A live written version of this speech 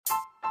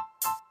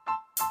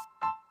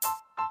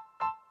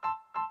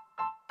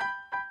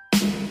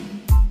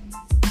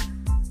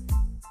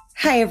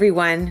Hi,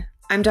 everyone.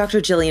 I'm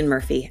Dr. Jillian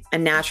Murphy, a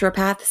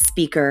naturopath,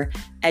 speaker,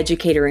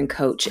 educator, and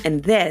coach,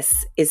 and this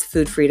is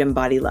Food Freedom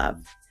Body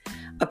Love,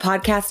 a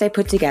podcast I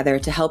put together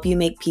to help you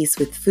make peace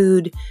with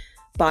food,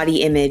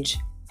 body image,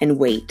 and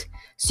weight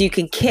so you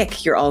can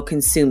kick your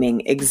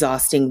all-consuming,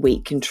 exhausting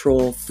weight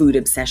control, food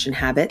obsession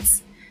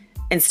habits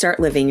and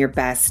start living your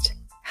best,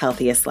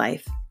 healthiest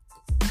life.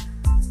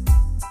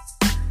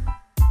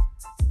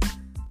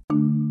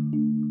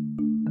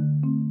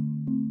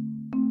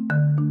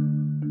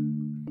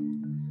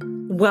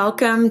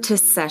 Welcome to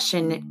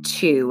session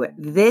 2.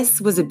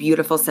 This was a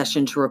beautiful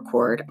session to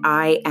record.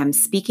 I am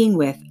speaking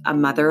with a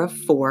mother of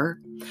 4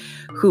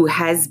 who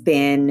has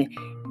been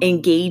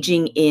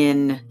engaging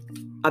in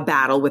a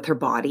battle with her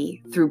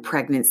body through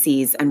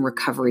pregnancies and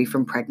recovery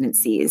from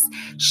pregnancies.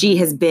 She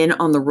has been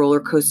on the roller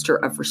coaster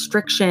of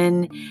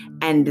restriction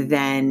and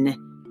then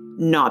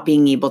not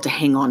being able to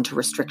hang on to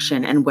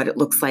restriction and what it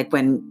looks like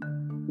when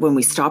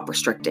we stop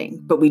restricting,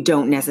 but we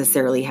don't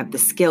necessarily have the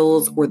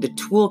skills or the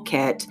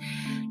toolkit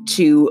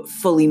to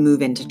fully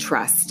move into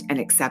trust and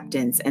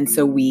acceptance. And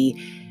so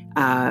we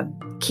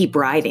keep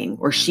riding,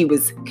 or she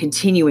was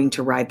continuing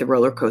to ride the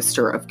roller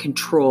coaster of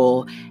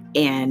control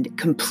and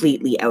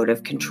completely out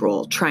of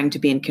control, trying to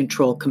be in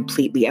control,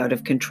 completely out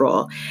of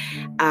control.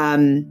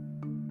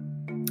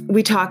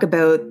 We talk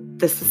about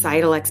the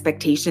societal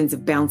expectations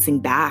of bouncing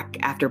back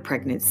after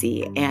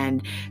pregnancy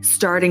and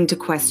starting to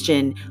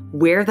question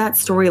where that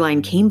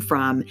storyline came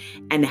from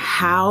and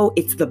how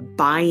it's the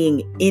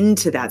buying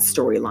into that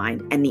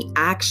storyline and the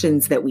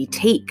actions that we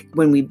take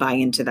when we buy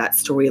into that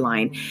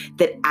storyline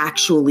that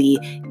actually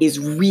is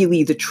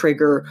really the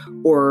trigger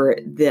or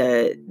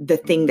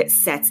the thing that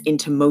sets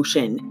into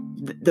motion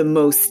the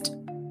most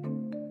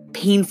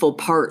painful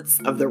parts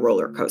of the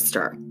roller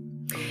coaster.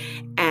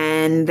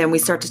 And then we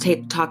start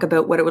to talk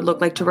about what it would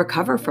look like to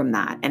recover from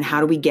that. And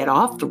how do we get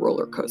off the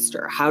roller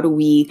coaster? How do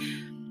we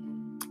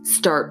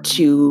start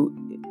to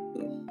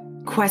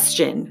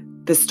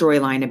question the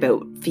storyline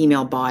about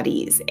female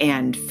bodies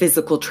and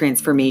physical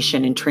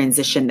transformation and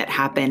transition that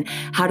happen?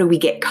 How do we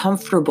get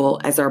comfortable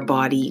as our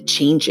body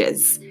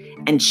changes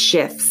and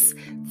shifts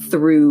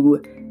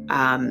through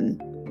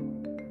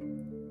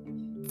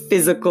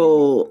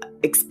physical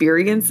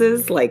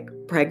experiences like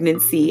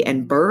pregnancy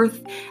and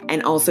birth,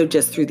 and also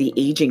just through the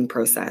aging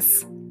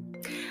process?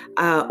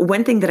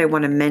 One thing that I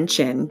want to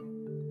mention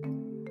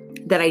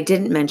that I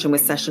didn't mention with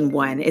session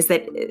 1 is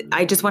that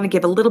I just want to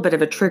give a little bit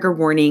of a trigger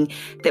warning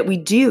that we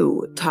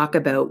do talk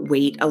about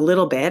weight a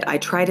little bit. I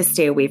try to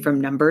stay away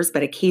from numbers,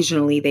 but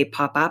occasionally they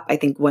pop up, I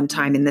think one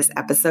time in this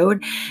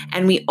episode.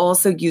 And we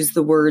also use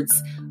the words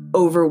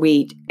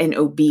overweight and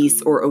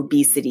obese or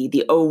obesity.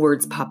 The O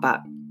words pop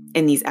up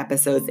in these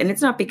episodes. And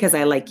it's not because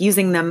I like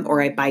using them or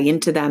I buy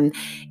into them.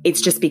 It's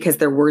just because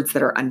they're words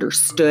that are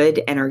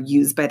understood and are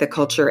used by the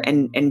culture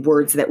and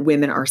words that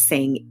women are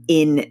saying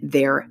in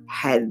their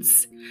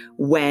heads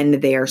when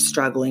they are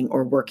struggling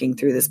or working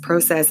through this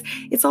process.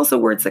 It's also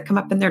words that come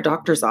up in their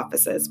doctor's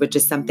offices, which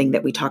is something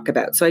that we talk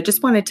about. So I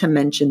just wanted to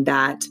mention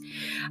that.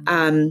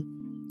 And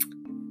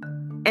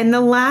the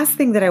last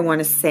thing that I want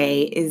to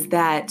say is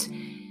that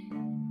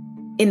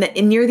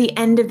near the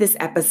end of this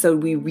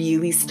episode, we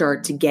really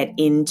start to get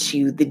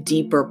into the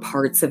deeper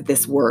parts of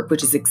this work,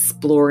 which is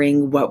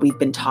exploring what we've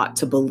been taught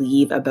to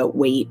believe about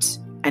weight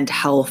and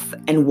health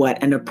and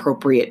what an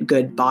appropriate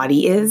good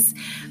body is.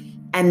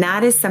 And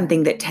that is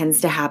something that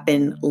tends to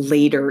happen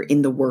later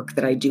in the work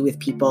that I do with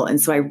people. And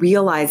so I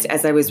realized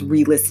as I was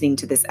re-listening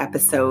to this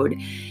episode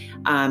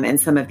and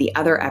some of the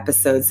other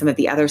episodes, some of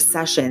the other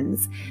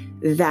sessions,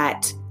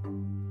 that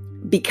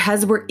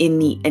because we're in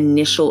the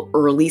initial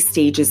early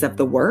stages of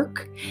the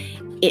work,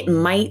 it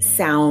might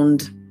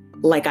sound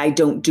like I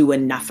don't do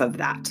enough of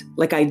that.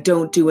 Like I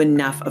don't do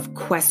enough of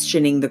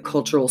questioning the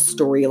cultural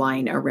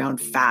storyline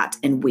around fat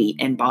and weight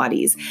and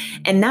bodies.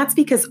 And that's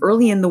because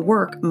early in the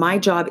work, my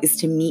job is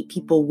to meet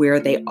people where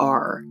they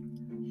are.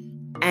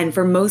 And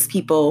for most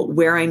people,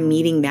 where I'm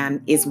meeting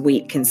them is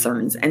weight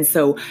concerns. And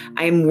so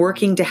I'm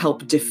working to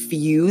help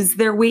diffuse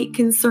their weight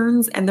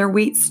concerns and their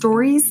weight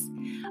stories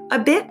a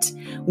bit,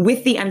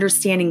 with the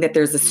understanding that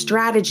there's a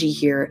strategy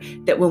here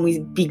that when we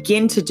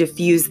begin to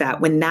diffuse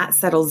that, when that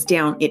settles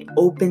down, it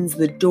opens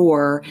the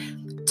door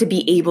to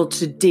be able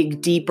to dig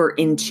deeper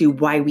into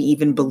why we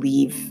even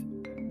believe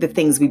the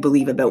things we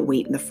believe about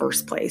weight in the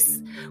first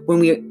place.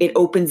 It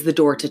opens the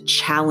door to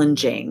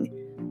challenging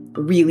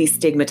really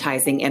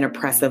stigmatizing and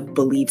oppressive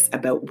beliefs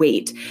about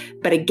weight.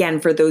 But again,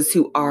 for those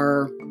who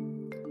are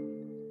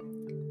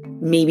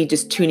maybe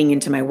just tuning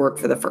into my work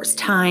for the first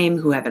time,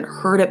 who haven't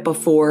heard it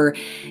before,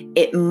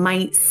 it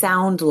might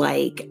sound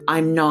like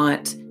I'm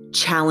not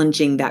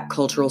challenging that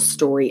cultural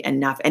story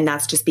enough. And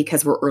that's just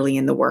because we're early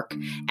in the work.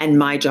 And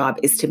my job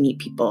is to meet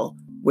people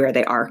where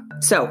they are.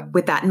 So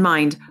with that in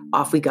mind,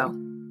 off we go.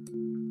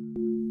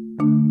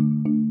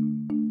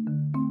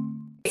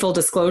 full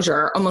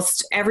disclosure,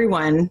 almost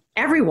everyone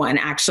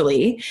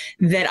actually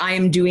that I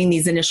am doing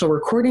these initial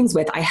recordings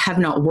with, I have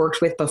not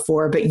worked with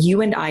before, but you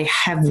and I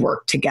have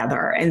worked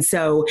together. And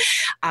so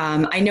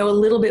I know a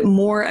little bit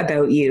more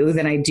about you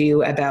than I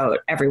do about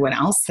everyone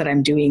else that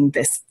I'm doing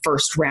this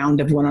first round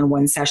of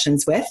one-on-one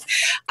sessions with.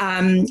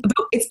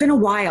 But it's been a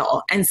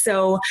while. And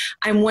so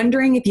I'm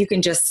wondering if you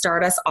can just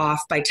start us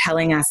off by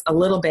telling us a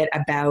little bit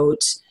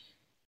about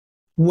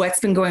what's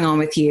been going on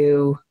with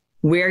you,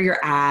 where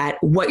you're at,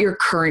 what your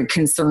current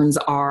concerns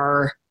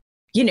are.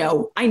 You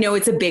know, I know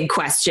it's a big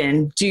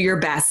question. Do your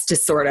best to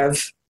sort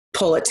of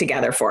pull it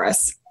together for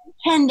us.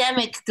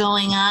 Pandemic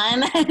going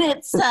on.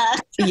 It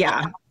sucks.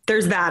 Yeah,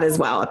 there's that as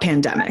well, a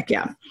pandemic,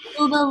 yeah.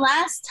 Well, the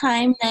last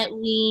time that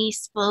we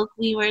spoke,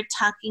 we were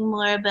talking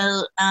more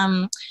about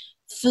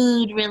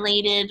food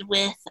related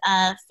with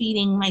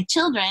feeding my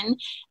children.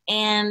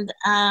 And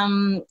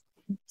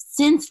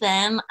since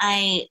then,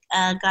 I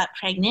got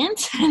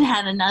pregnant and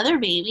had another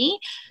baby,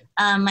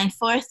 my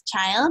fourth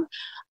child.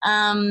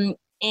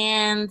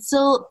 And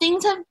so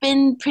things have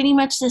been pretty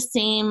much the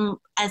same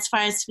as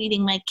far as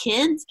feeding my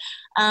kids,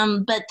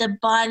 but the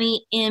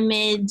body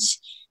image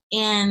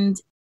and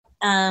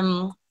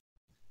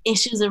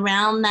issues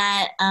around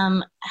that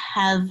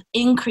have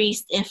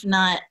increased, if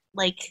not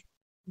like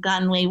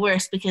gotten way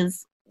worse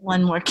because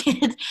one more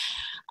kid.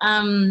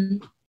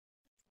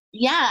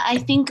 Yeah,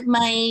 I think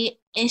my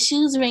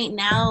issues right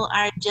now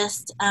are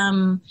just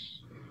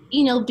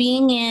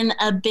being in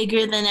a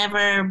bigger than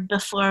ever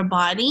before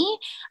body,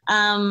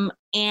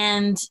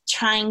 and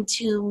trying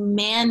to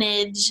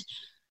manage,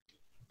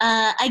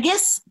 I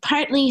guess,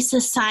 partly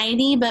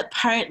society, but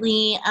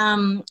partly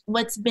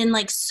what's been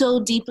like so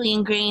deeply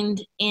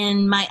ingrained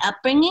in my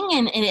upbringing.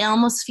 And it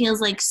almost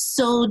feels like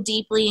so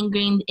deeply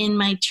ingrained in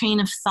my train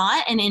of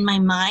thought and in my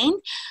mind.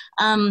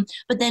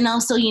 But then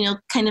also,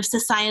 kind of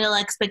societal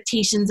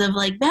expectations of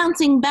like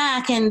bouncing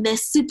back and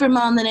this super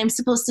mom that I'm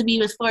supposed to be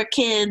with 4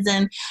 kids.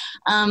 And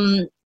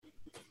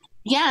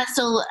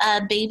so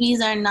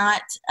babies are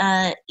not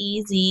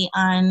easy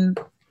on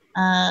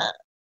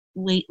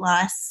weight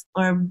loss,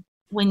 or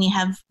when you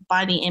have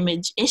body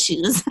image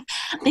issues.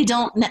 They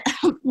don't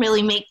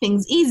really make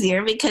things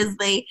easier because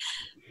they,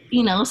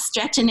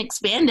 stretch and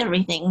expand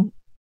everything.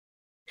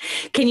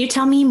 Can you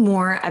tell me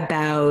more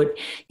about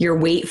your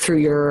weight through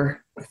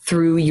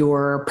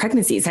your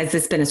pregnancies? Has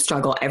this been a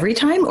struggle every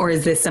time, or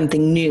is this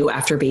something new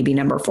after baby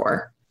number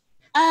 4?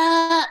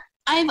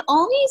 I've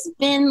always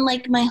been,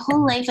 like, my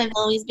whole life, I've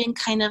always been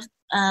kind of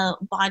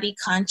body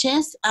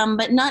conscious,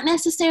 but not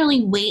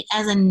necessarily weight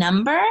as a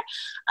number.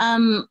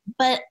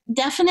 But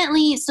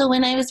definitely, so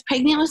when I was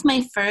pregnant with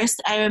my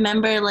first, I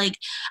remember, like,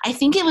 I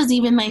think it was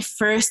even my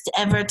first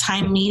ever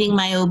time meeting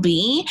my OB.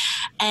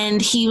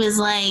 And he was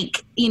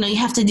like, you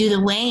have to do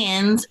the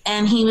weigh-ins.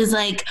 And he was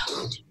like,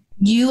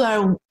 you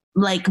are,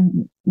 like,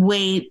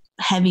 way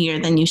heavier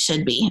than you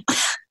should be.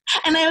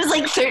 And I was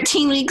like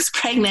 13 weeks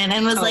pregnant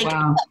and was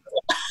wow.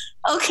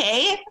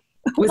 Okay.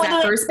 Was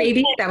that first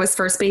baby? That was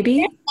first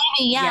baby?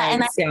 Yeah. Yes,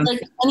 and I was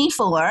like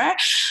 24.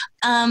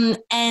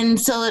 And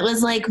so it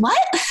was like, what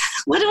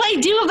do I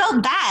do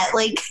about that?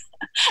 Like,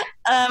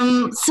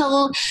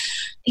 so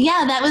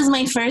yeah, that was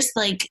my first,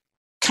 like,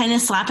 kind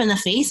of slap in the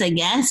face, I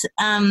guess.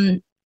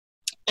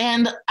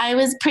 And I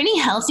was pretty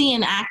healthy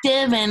and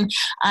active and,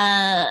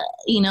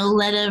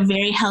 led a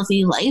very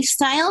healthy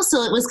lifestyle.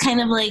 So it was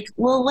kind of like,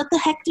 well, what the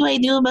heck do I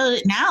do about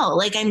it now?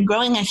 Like, I'm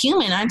growing a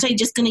human. Aren't I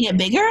just going to get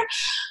bigger?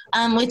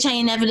 Which I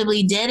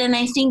inevitably did. And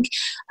I think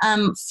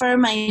for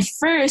my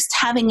first,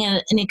 having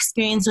an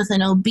experience with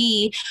an OB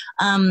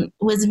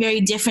was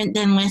very different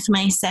than with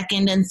my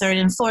second and third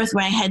and fourth,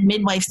 where I had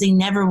midwives. They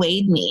never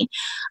weighed me.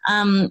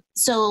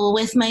 So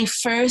with my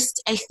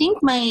first, I think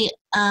my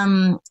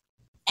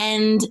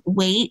end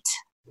weight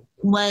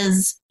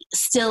was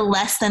still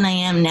less than I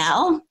am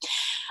now.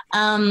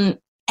 And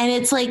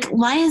it's like,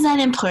 why is that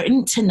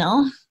important to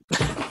know?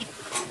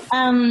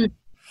 And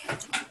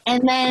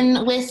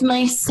then with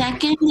my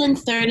second and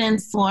third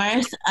and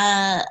fourth,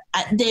 my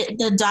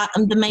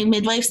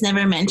midwives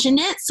never mentioned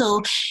it.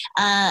 So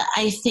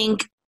I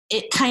think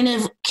it kind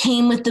of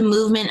came with the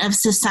movement of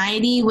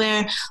society,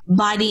 where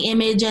body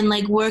image and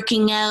like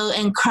working out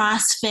and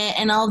CrossFit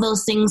and all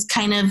those things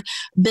kind of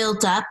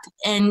built up.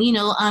 And,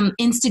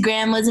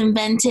 Instagram was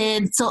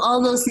invented. So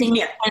all those things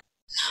kind of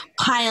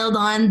piled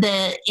on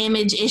the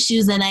image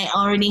issues that I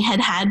already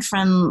had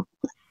from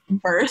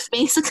birth,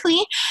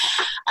 basically.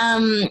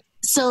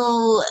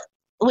 So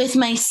with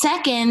my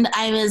second,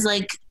 I was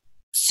like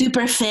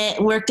super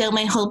fit, worked out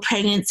my whole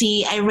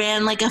pregnancy. I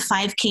ran like a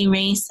 5K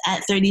race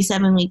at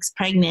 37 weeks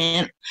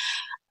pregnant,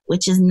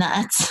 which is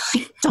nuts.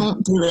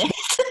 Don't do it.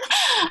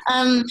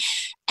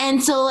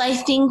 And so I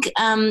think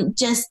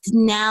just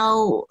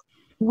now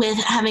with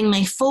having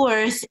my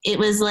fourth, it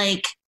was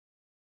like,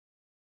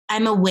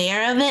 I'm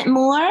aware of it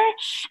more.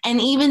 And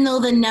even though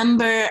the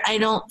number, I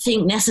don't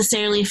think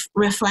necessarily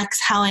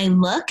reflects how I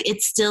look,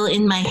 it's still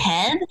in my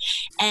head.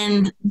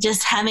 And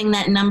just having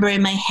that number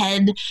in my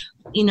head,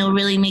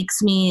 really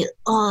makes me,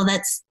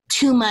 that's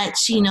too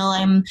much.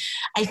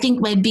 I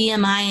think my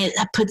BMI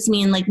puts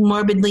me in like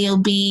morbidly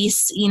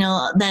obese,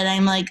 that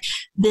I'm like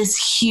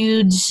this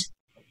huge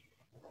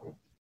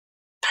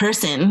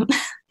person.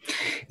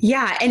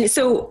 Yeah. And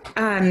so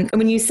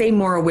when you say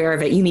more aware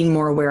of it, you mean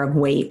more aware of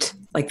weight,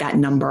 like that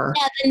number?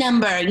 Yeah, the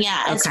number.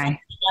 Yeah. Okay.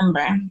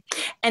 Number.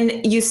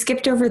 And you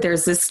skipped over,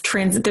 there's this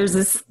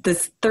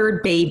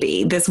third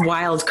baby, this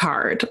wild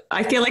card.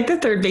 I feel like the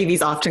third baby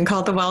is often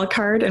called the wild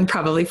card, and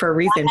probably for a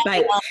reason,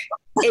 but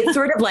it's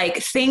sort of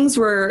like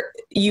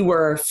you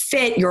were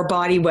fit, your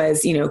body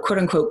was, quote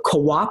unquote,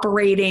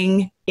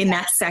 cooperating in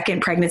that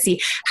second pregnancy.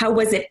 How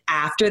was it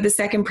after the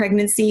second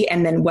pregnancy?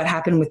 And then what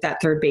happened with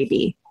that third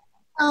baby?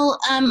 So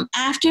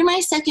after my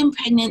second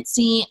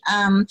pregnancy,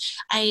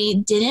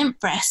 I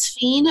didn't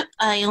breastfeed.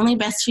 I only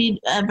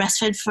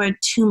breastfed for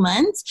 2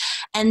 months.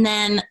 And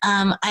then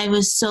I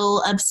was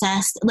so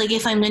obsessed. Like,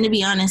 if I'm going to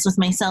be honest with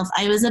myself,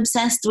 I was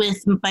obsessed with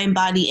my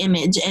body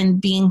image and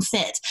being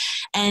fit.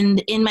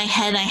 And in my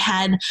head,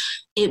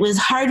 it was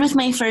hard with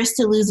my first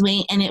to lose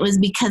weight, and it was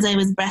because I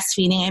was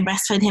breastfeeding. I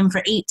breastfed him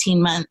for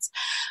 18 months.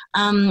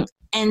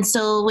 And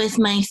so with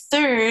my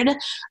third,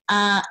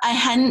 I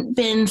hadn't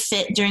been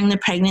fit during the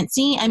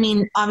pregnancy. I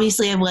mean,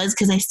 obviously I was,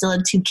 because I still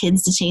had 2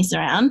 kids to chase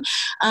around.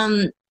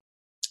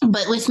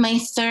 But with my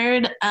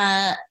third,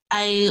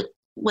 I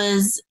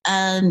was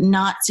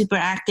not super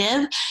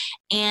active.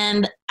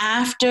 And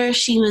after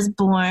she was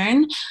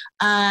born,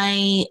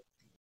 I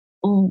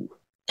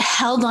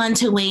held on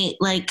to weight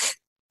like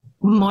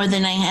more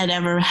than I had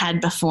ever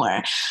had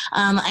before.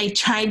 I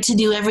tried to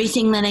do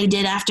everything that I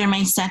did after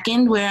my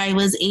second, where I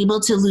was able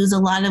to lose a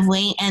lot of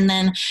weight. And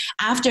then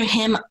after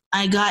him,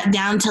 I got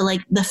down to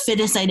like the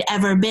fittest I'd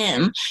ever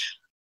been.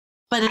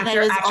 But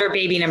after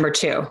baby number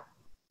 2.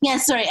 Yeah,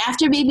 sorry.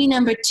 After baby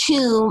number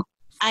 2,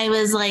 I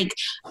was like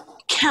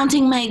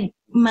counting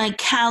my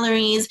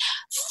calories,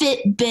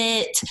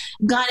 Fitbit,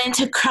 got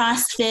into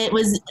CrossFit.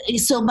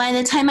 So by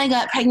the time I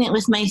got pregnant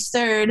with my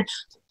third,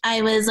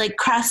 I was like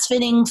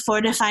CrossFitting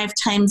 4 to 5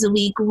 times a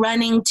week,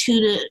 running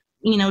 2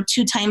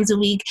 times a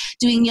week,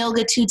 doing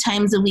yoga 2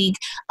 times a week,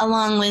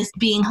 along with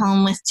being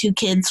home with 2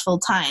 kids full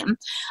time.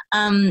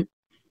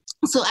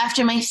 So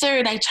after my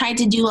third, I tried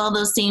to do all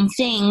those same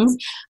things,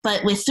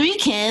 but with 3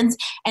 kids,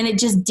 and it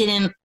just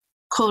didn't,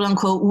 quote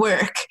unquote,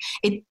 work.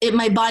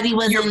 My body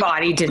wasn't. Your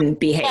body didn't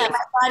behave. Yeah, my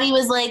body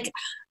was like,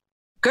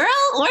 girl,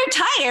 we're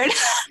tired.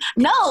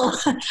 No,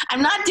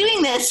 I'm not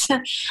doing this.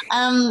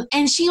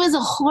 And she was a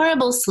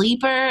horrible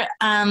sleeper.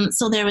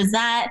 So there was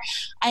that.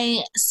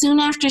 Soon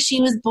after she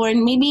was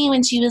born, maybe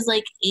when she was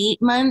like 8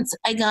 months,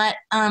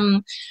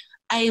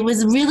 I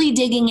was really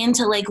digging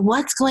into like,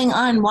 what's going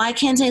on? Why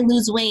can't I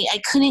lose weight? I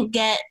couldn't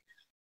get,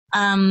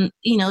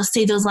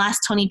 say those last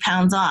 20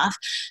 pounds off.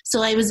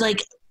 So I was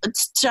like,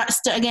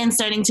 again,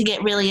 starting to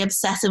get really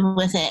obsessive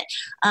with it.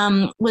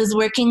 Was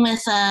working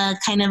with a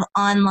kind of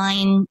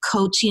online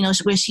coach,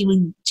 where she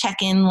would check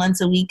in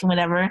once a week and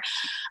whatever.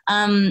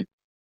 And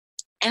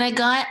I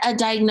got a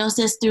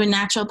diagnosis through a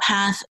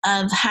naturopath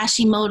of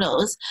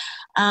Hashimoto's,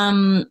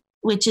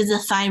 which is a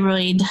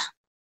thyroid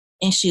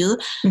issue.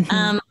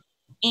 Mm-hmm.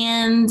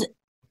 And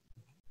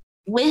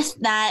with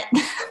that,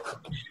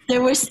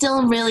 there were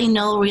still really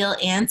no real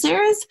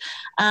answers.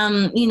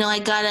 I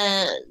got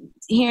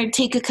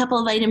take a couple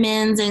of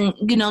vitamins and,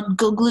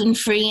 go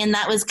gluten-free. And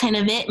that was kind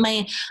of it.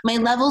 My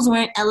levels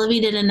weren't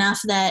elevated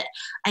enough that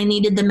I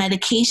needed the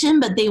medication,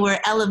 but they were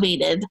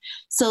elevated.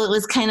 So it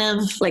was kind of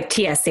like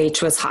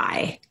TSH was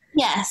high.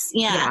 Yes.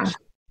 Yeah.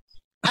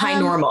 High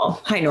normal,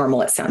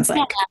 it sounds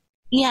like.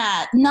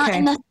 Yeah. Not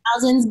in the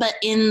thousands, but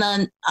in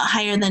the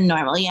higher than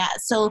normal. Yeah.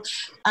 So,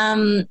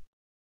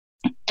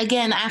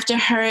 again, after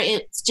her,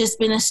 it's just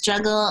been a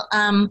struggle.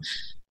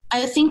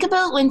 I think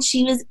about when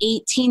she was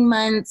 18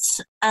 months,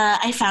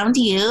 I found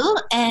you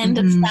and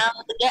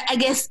found, I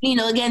guess,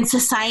 again,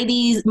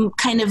 society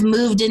kind of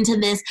moved into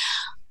this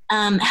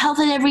health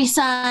at every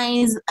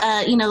size,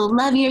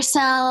 love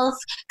yourself.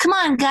 Come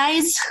on,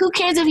 guys. Who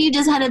cares if you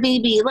just had a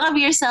baby? Love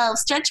yourself.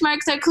 Stretch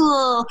marks are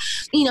cool.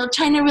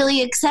 Trying to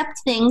really accept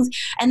things.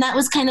 And that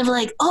was kind of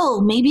like,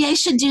 oh, maybe I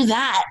should do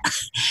that.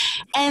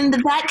 And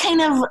that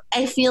kind of,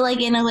 I feel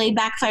like in a way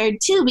backfired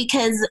too,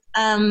 because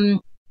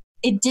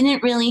it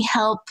didn't really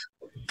help.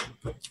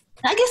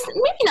 I guess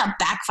maybe not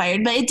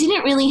backfired, but it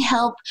didn't really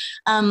help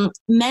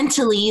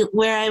mentally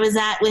where I was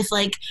at with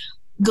like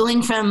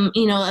going from,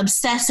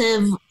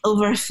 obsessive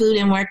over food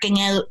and working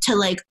out to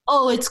like,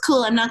 oh, it's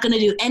cool, I'm not going to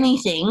do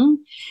anything.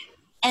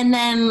 And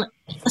then,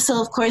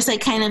 so of course I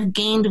kind of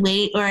gained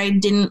weight, or I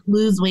didn't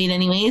lose weight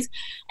anyways.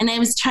 And I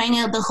was trying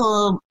out the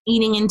whole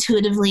eating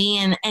intuitively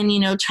and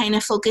trying to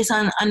focus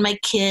on my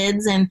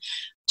kids and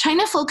trying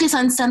to focus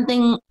on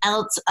something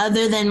else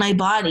other than my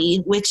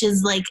body, which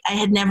is like, I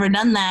had never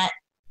done that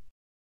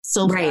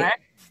so far.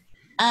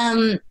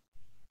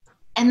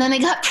 And then I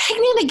got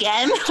pregnant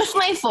again with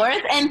my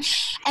fourth. And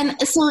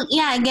so,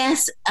 yeah, I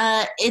guess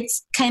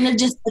it's kind of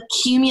just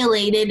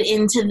accumulated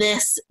into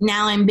this.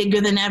 Now I'm bigger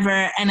than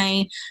ever. And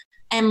I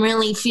am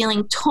really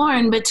feeling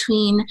torn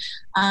between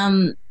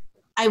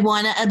I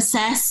want to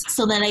obsess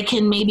so that I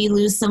can maybe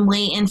lose some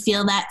weight and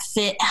feel that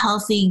fit,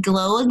 healthy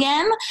glow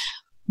again,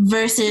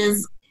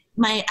 versus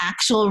my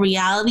actual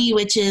reality,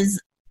 which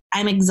is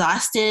I'm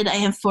exhausted. I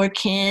have 4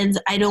 kids.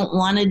 I don't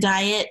want to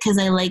diet because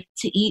I like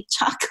to eat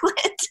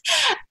chocolate.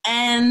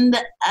 And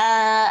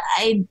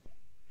I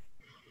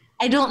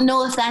don't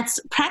know if that's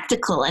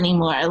practical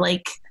anymore.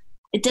 Like,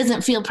 it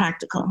doesn't feel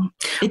practical.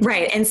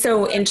 Right. And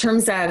so in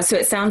terms of, so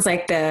it sounds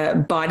like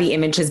the body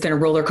image has been a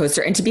roller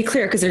coaster. And to be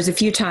clear, because there's a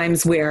few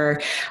times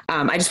where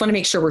I just want to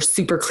make sure we're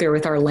super clear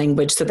with our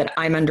language so that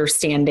I'm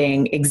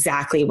understanding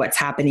exactly what's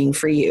happening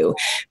for you.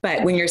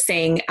 But when you're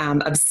saying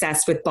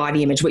obsessed with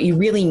body image, what you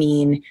really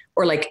mean,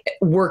 or like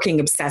working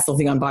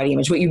obsessively on body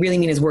image, what you really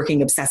mean is working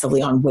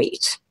obsessively on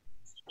weight.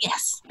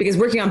 Yes. Because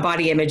working on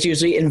body image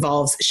usually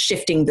involves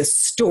shifting the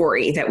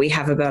story that we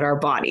have about our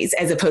bodies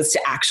as opposed to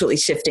actually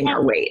shifting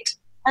our weight.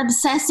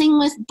 Obsessing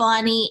with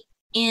body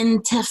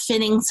into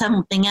fitting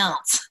something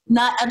else,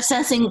 not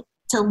obsessing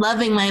to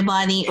loving my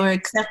body or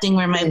accepting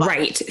where my body.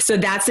 Right. So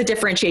that's the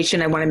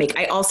differentiation I want to make.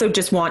 I also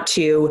just want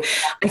to,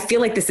 I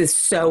feel like this is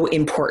so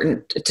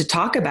important to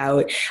talk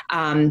about.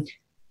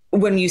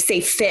 When you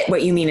say fit,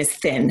 what you mean is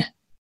thin.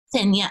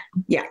 Thin, yeah.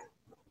 Yeah.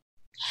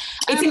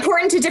 It's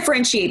important to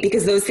differentiate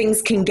because those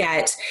things can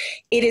get,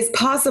 it is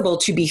possible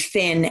to be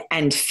thin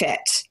and fit.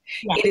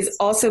 Yes. It is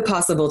also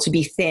possible to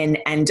be thin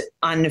and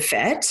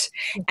unfit.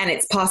 And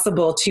it's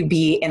possible to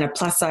be in a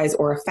plus size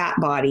or a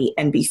fat body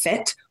and be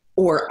fit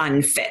or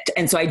unfit.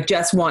 And so I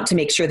just want to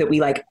make sure that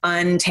we like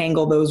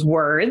untangle those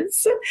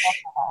words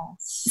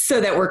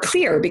so that we're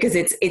clear, because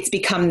it's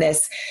become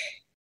this,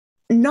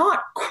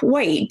 not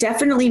quite,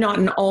 definitely not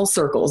in all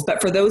circles, but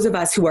for those of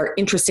us who are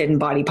interested in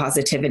body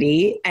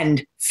positivity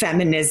and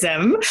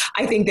feminism,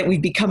 I think that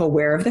we've become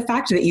aware of the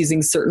fact that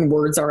using certain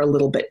words are a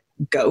little bit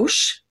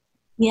gauche.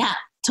 Yeah,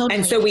 totally.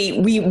 And so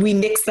we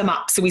mix them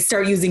up. So we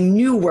start using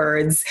new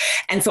words.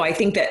 And so I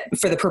think that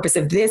for the purpose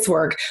of this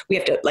work, we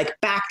have to like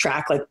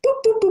backtrack, like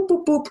boop, boop, boop,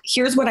 boop, boop.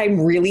 Here's what I'm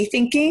really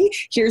thinking.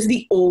 Here's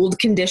the old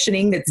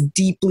conditioning that's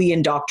deeply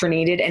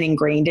indoctrinated and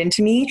ingrained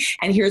into me.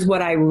 And here's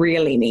what I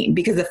really mean.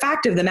 Because the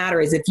fact of the matter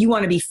is, if you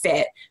want to be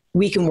fit,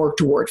 we can work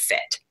toward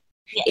fit.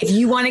 Yes. If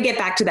you want to get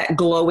back to that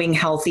glowing,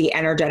 healthy,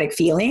 energetic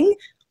feeling,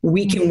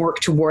 we can work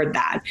toward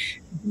that.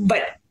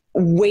 But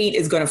weight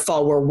is going to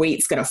fall where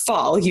weight's going to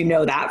fall. You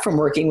know that from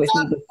working with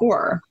me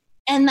before.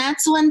 And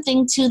that's one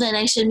thing too that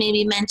I should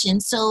maybe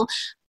mention. So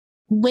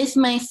with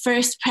my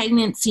first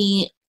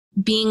pregnancy,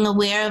 being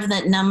aware of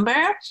that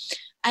number,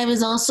 I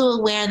was also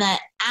aware that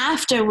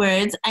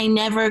afterwards I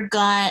never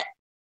got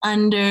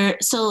under,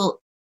 so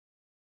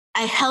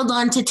I held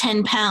on to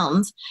 10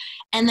 pounds.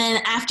 And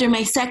then after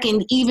my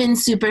second, even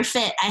super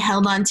fit, I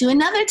held on to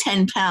another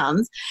 10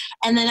 pounds.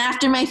 And then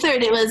after my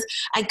third, it was,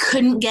 I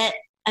couldn't get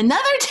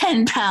another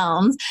 10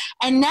 pounds.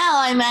 And now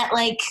I'm at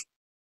like,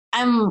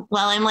 I'm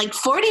like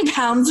 40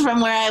 pounds from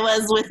where I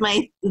was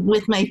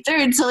with my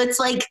third. So it's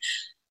like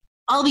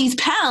all these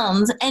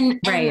pounds. And,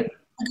 right. And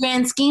the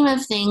grand scheme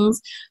of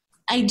things,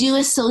 I do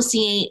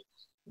associate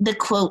the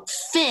quote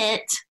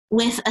fit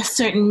with a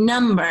certain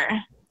number.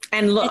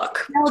 And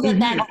look, I know that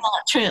that's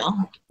not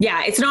true.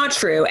 Yeah, it's not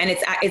true. And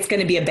it's going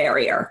to be a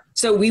barrier.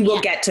 So we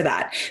will get to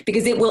that,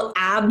 because it will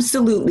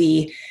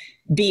absolutely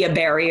be a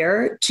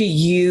barrier to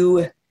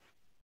you.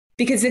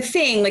 Because the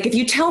thing, like if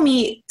you tell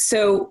me,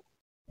 so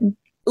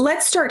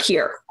let's start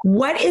here.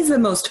 What is the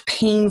most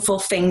painful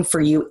thing for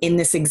you in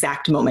this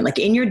exact moment? Like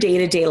in your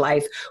day-to-day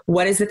life,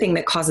 what is the thing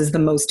that causes the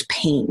most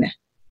pain?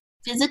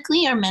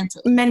 Physically or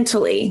mentally?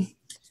 Mentally.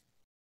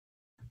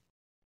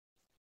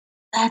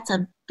 That's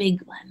a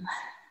big one.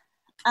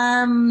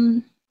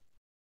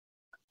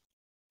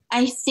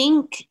 I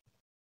think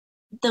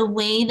the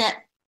way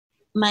that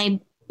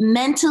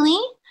mentally,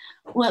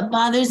 what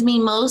bothers me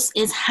most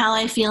is how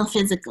I feel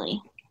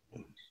physically.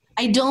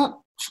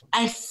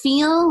 I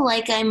feel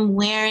like I'm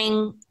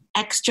wearing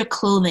extra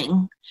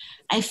clothing.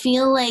 I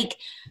feel like,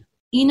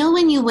 you know,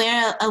 when you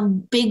wear a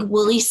big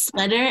woolly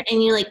sweater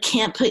and you like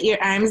can't put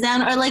your arms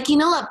down, or like, you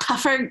know, a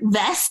puffer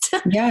vest?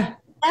 Yeah.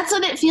 That's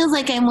what it feels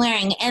like I'm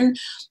wearing. And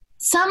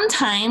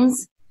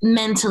sometimes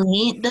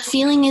mentally, the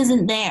feeling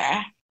isn't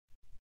there.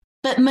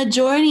 But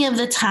majority of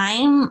the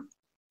time,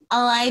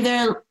 I'll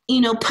either,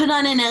 you know, put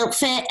on an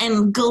outfit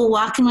and go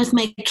walking with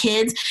my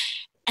kids,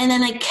 and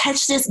then I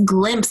catch this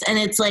glimpse and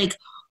it's like,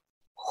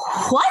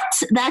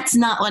 what? That's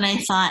not what I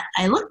thought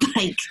I looked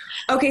like.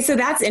 Okay, so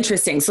that's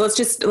interesting. So let's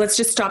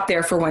just stop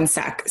there for 1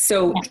 sec.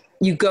 So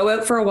you go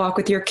out for a walk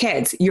with your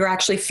kids. You're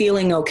actually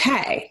feeling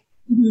okay.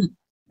 Mm-hmm.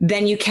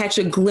 Then you catch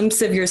a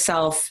glimpse of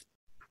yourself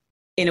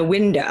in a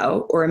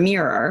window or a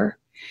mirror,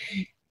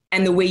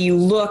 and the way you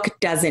look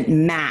doesn't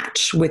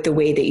match with the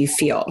way that you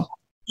feel.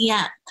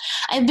 Yeah.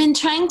 I've been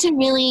trying to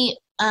really,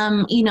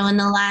 you know, in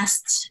the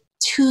last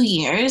 2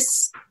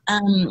 years,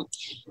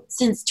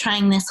 since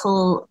trying this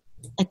whole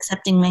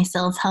accepting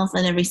myself, health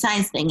at every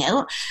size thing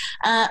out,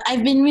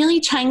 I've been really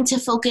trying to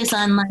focus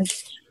on, like,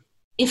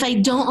 if I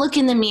don't look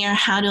in the mirror,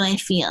 how do I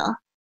feel?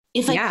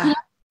 If I put on a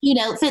cute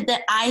outfit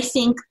that I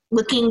think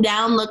looking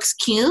down looks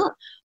cute,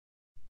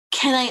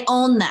 can I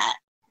own that?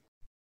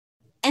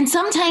 And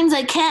sometimes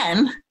I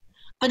can,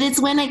 but it's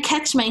when I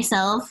catch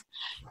myself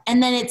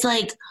and then it's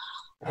like,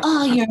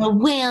 oh, you're a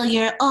whale.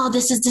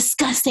 This is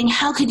disgusting.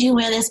 How could you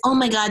wear this? Oh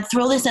my God,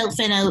 throw this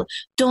outfit out.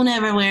 Don't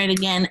ever wear it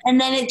again.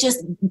 And then it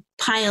just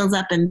piles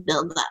up and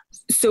builds up.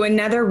 So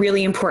another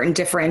really important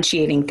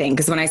differentiating thing,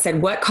 because when I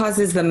said what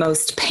causes the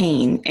most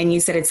pain, and you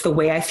said it's the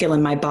way I feel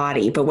in my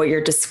body, but what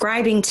you're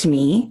describing to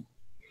me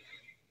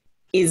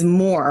is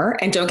more,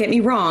 and don't get me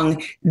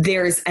wrong,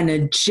 there's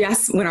an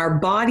when our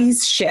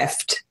bodies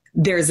shift,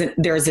 there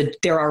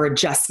are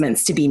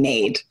adjustments to be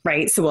made,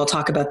 right? So we'll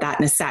talk about that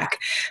in a sec.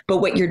 But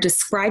what you're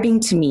describing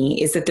to me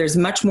is that there's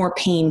much more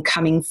pain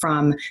coming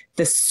from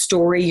the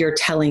story you're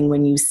telling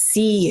when you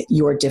see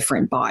your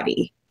different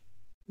body.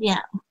 Yeah.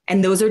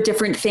 And those are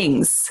different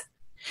things.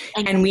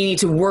 And we need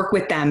to work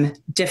with them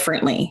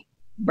differently,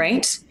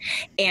 right?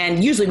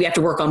 And usually we have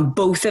to work on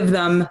both of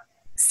them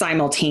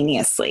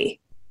simultaneously,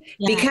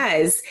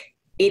 because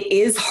it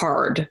is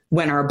hard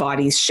when our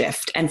bodies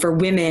shift. And for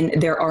women,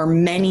 there are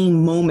many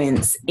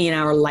moments in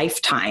our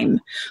lifetime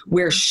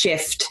where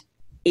shift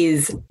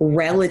is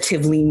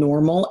relatively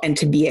normal and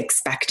to be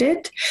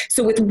expected.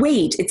 So with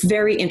weight, it's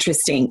very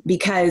interesting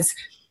because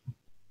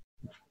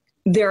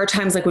there are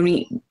times like when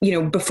we,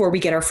 before we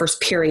get our first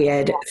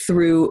period,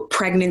 through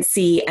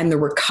pregnancy and the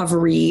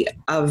recovery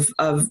of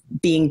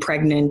being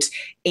pregnant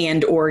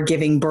and or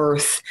giving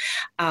birth,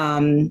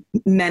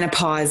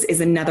 menopause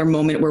is another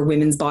moment where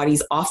women's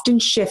bodies often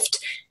shift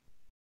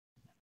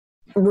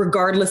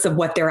regardless of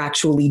what they're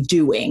actually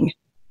doing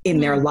in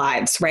their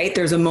lives, right?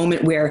 There's a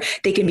moment where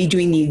they can be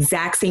doing the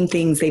exact same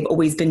things they've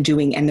always been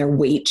doing and their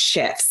weight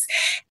shifts.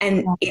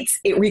 And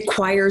it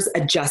requires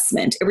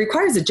adjustment. It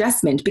requires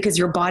adjustment because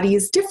your body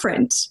is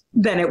different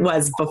than it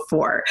was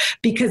before,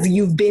 because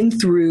you've been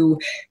through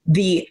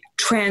the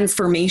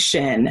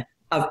transformation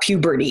of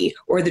puberty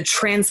or the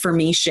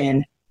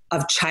transformation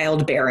of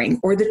childbearing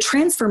or the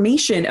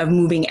transformation of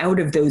moving out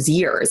of those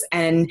years.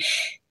 And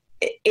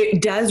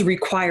it does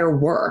require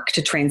work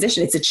to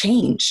transition. It's a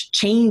change.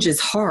 Change is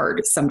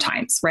hard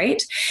sometimes,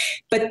 right?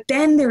 But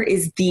then there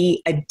is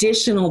the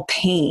additional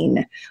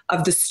pain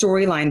of the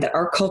storyline that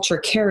our culture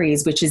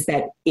carries, which is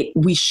that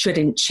we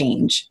shouldn't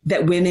change,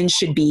 that women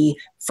should be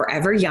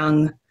forever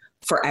young,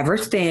 forever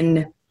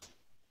thin.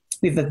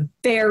 We have a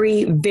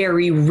very,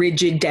 very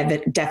rigid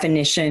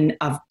definition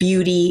of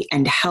beauty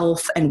and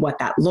health and what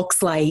that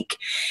looks like.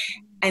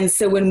 And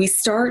so when we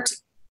start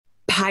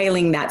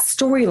piling that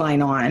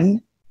storyline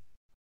on,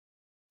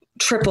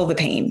 triple the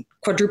pain,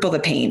 quadruple the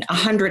pain,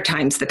 100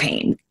 times the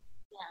pain.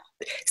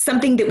 Yeah.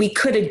 Something that we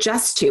could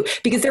adjust to,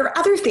 because there are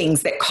other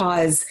things that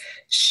cause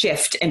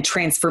shift and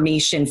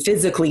transformation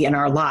physically in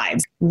our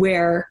lives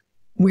where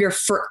we're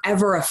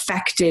forever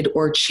affected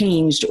or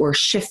changed or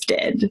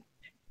shifted.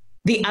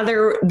 The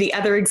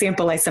other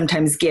example I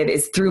sometimes give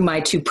is through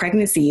my 2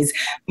 pregnancies,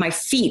 my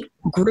feet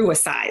grew a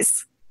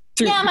size.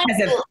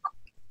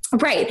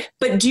 Right.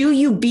 But do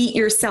you beat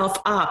yourself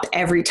up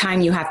every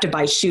time you have to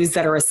buy shoes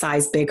that are a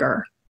size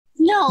bigger?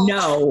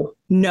 No.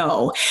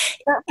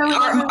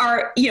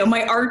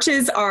 My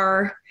arches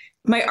are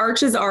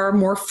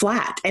more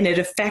flat and it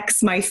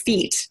affects my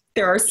feet.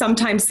 There are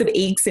sometimes some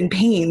aches and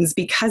pains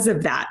because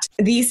of that.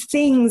 These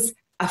things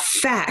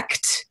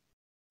affect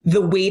the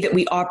way that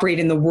we operate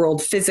in the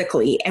world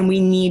physically, and we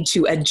need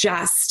to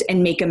adjust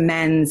and make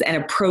amends and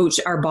approach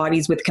our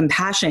bodies with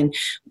compassion.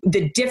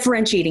 The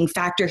differentiating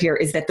factor here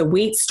is that the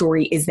weight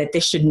story is that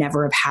this should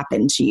never have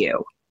happened to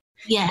you.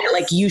 Yeah.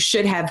 Like you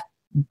should have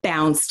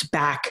bounced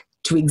back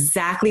to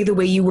exactly the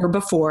way you were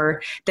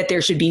before, that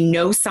there should be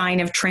no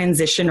sign of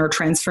transition or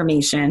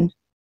transformation,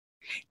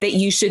 that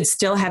you should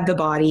still have the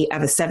body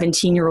of a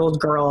 17-year-old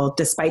girl,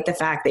 despite the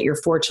fact that you're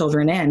 4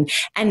 children in.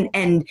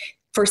 And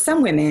for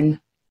some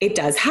women, it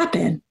does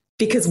happen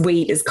because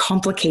weight is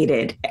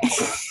complicated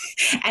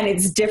and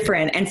it's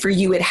different. And for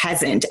you, it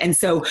hasn't. And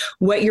so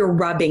what you're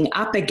rubbing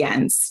up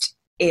against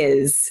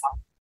is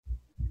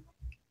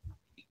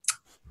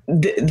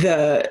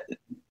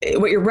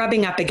what you're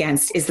rubbing up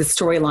against is the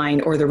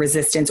storyline or the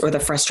resistance or the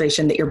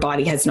frustration that your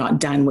body has not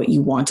done what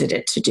you wanted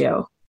it to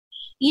do.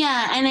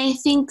 Yeah. And I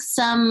think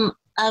some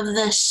of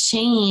the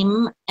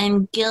shame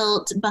and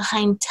guilt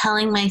behind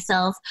telling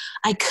myself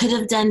I could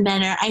have done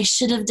better, I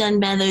should have done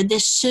better,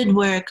 this should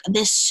work,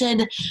 this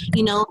should,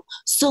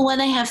 so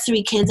when I have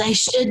 3 kids, I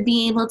should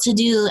be able to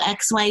do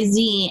X, Y,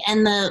 Z.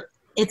 And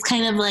it's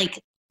kind of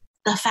like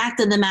the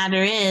fact of the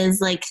matter is,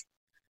 like,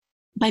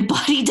 my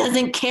body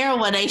doesn't care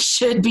what I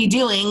should be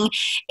doing.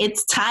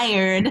 It's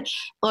tired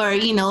or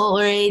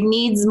it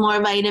needs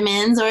more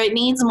vitamins or it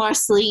needs more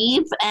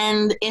sleep.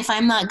 And if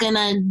I'm not going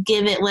to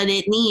give it what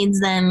it needs,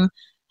 then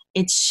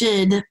it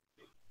should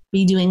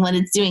be doing what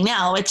it's doing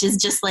now, which is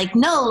just like,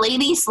 no,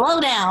 lady, slow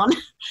down.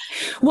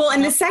 Well,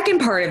 and the second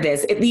part of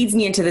this, it leads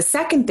me into the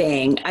second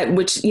thing,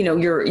 which,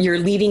 you're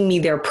leading me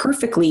there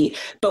perfectly.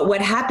 But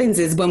what happens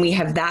is when we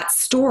have that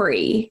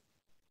story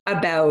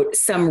about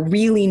some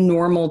really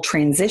normal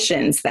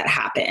transitions that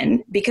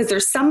happen, because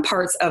there's some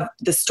parts of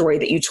the story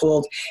that you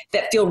told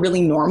that feel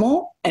really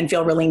normal and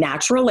feel really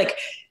natural. Like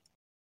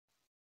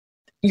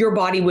your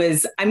body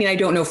was, I mean, I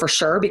don't know for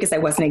sure because I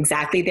wasn't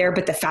exactly there,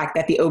 but the fact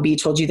that the OB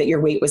told you that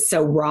your weight was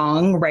so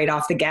wrong right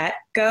off the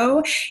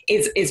get-go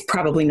is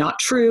probably not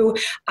true.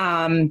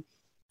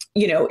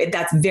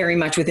 That's very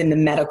much within the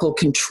medical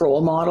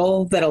control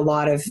model that a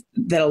lot of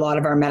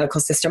our medical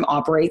system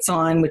operates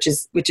on, which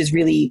is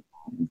really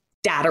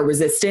data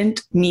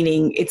resistant,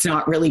 meaning it's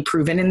not really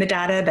proven in the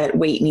data that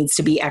weight needs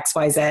to be X,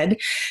 Y, Z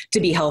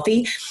to be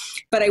healthy.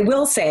 But I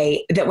will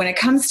say that when it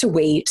comes to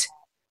weight,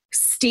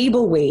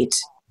 stable weight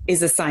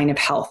is a sign of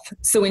health.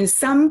 So in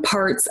some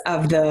parts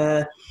of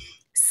the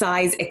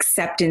size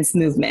acceptance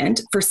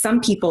movement, for some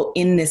people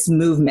in this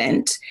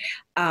movement,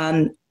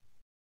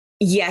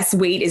 yes,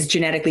 weight is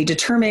genetically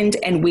determined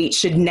and weight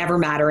should never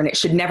matter and it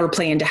should never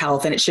play into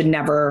health and it should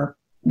never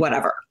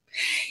whatever.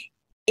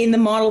 In the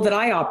model that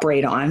I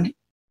operate on,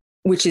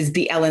 which is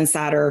the Ellen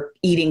Satter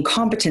eating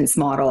competence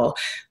model,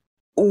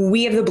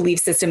 we have the belief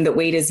system that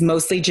weight is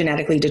mostly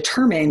genetically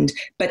determined,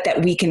 but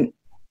that we can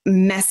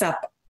mess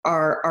up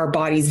our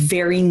body's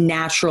very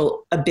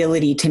natural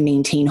ability to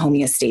maintain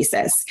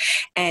homeostasis.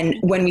 And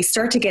when we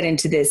start to get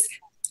into this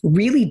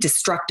really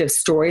destructive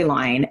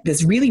storyline,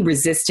 this really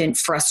resistant,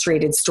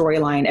 frustrated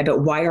storyline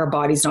about why our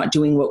body's not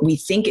doing what we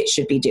think it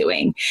should be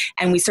doing,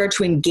 and we start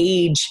to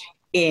engage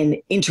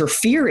in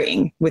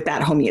interfering with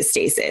that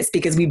homeostasis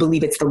because we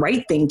believe it's the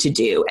right thing to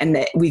do and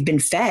that we've been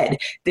fed,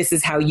 this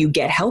is how you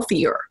get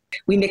healthier.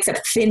 We mix up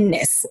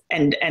thinness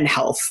and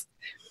health.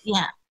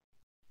 Yeah.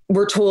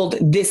 We're told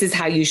this is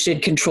how you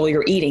should control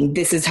your eating.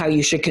 This is how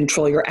you should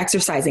control your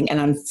exercising. And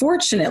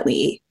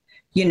unfortunately,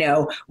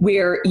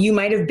 where you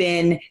might have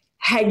been,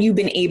 had you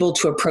been able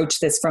to approach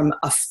this from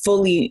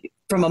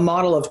a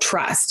model of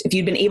trust, if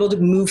you'd been able to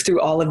move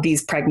through all of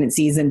these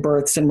pregnancies and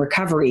births and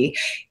recovery,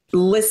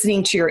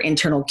 listening to your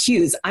internal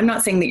cues, I'm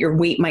not saying that your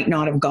weight might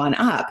not have gone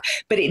up,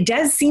 but it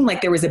does seem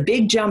like there was a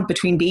big jump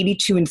between baby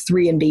 2 and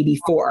 3 and baby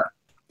 4.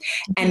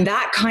 And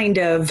that kind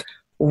of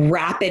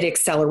rapid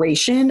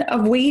acceleration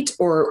of weight,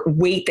 or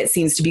weight that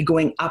seems to be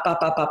going up,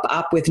 up, up, up,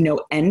 up with no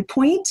end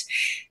point,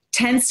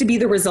 tends to be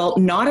the result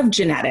not of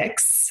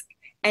genetics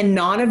and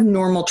not of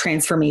normal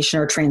transformation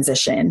or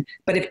transition,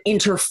 but of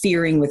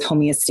interfering with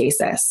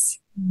homeostasis.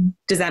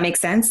 Does that make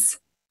sense?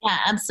 Yeah,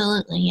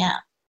 absolutely. Yeah.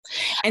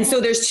 And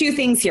so there's two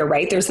things here,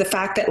 right? There's the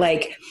fact that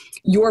like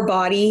your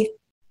body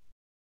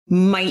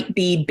might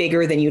be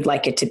bigger than you'd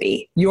like it to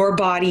be. Your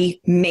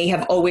body may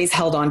have always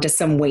held on to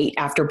some weight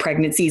after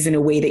pregnancies in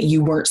a way that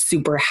you weren't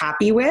super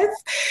happy with.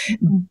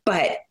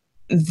 But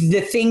the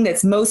thing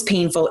that's most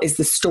painful is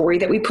the story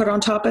that we put on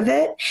top of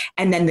it.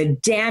 And then the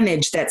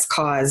damage that's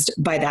caused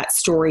by that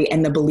story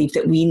and the belief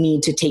that we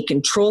need to take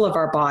control of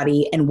our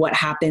body, and what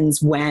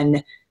happens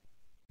when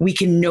we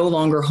can no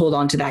longer hold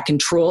on to that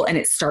control and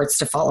it starts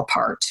to fall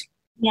apart.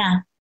 Yeah.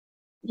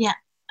 Yeah.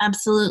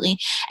 Absolutely.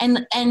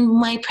 And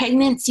my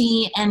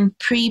pregnancy and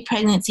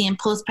pre-pregnancy and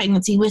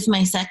post-pregnancy with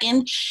my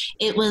second,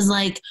 it was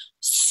like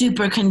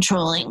super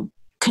controlling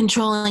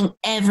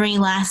every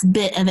last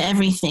bit of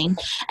everything.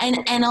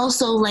 And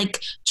also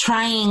like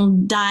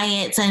trying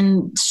diets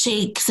and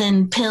shakes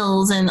and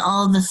pills and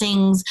all the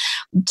things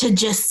to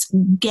just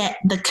get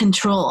the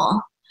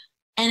control.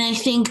 And I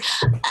think,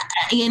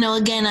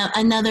 again,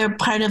 another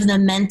part of the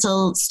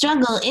mental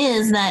struggle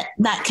is that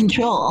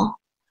control.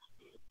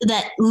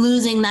 That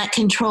losing that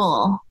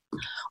control.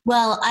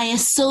 Well, I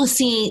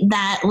associate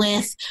that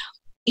with,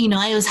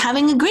 I was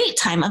having a great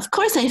time. Of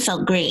course I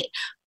felt great,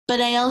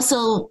 but I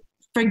also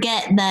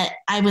forget that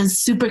I was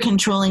super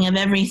controlling of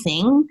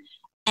everything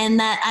and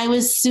that I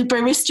was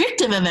super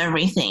restrictive of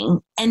everything.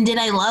 And did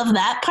I love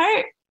that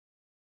part?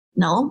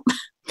 No.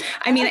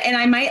 I mean, and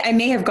I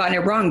may have gotten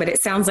it wrong, but it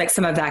sounds like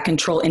some of that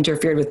control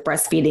interfered with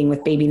breastfeeding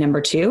with baby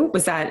number 2.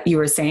 Was that you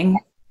were saying?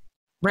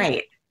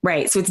 Right.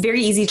 Right. So it's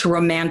very easy to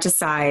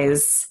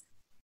romanticize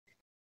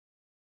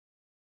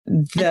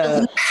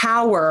the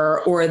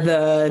power or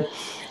the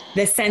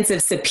sense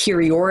of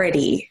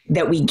superiority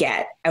that we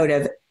get out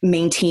of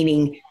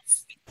maintaining,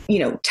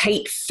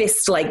 tight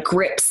fist-like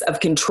grips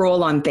of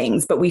control on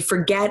things. But we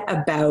forget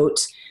about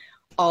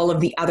all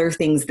of the other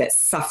things that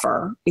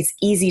suffer. It's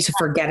easy to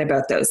forget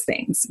about those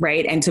things,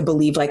 right? And to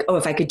believe like, oh,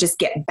 if I could just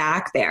get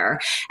back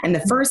there. And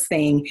the first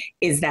thing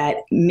is that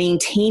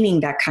maintaining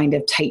that kind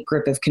of tight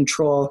grip of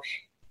control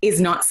is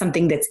not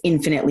something that's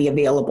infinitely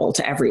available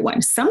to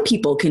everyone. Some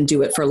people can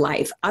do it for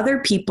life. Other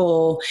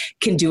people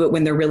can do it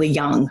when they're really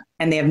young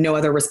and they have no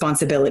other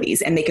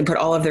responsibilities, and they can put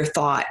all of their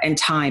thought and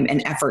time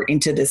and effort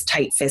into this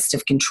tight fist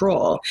of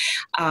control.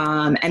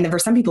 And then for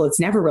some people,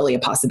 it's never really a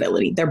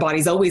possibility. Their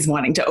body's always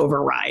wanting to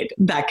override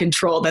that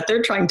control that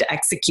they're trying to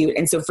execute.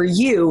 And so for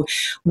you,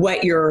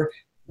 what you're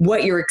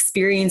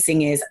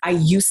experiencing is, I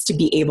used to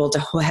be able to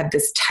have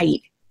this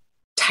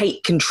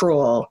tight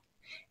control.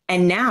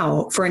 And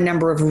now, for a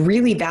number of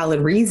really valid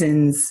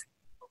reasons,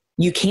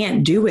 you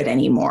can't do it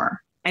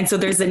anymore. And so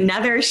there's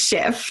another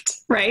shift,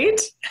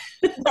 right?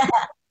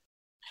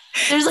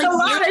 There's like a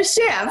lot of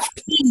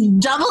shift.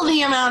 Double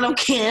the amount of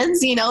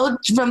kids,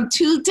 from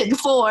 2 to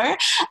 4.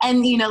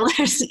 And,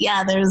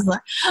 there's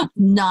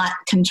not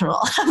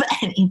control of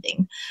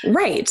anything.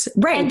 Right.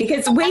 And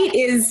because weight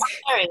is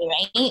scary,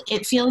 right?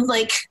 It feels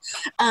like,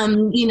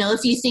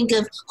 if you think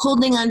of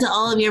holding onto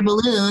all of your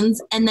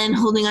balloons and then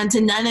holding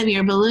onto none of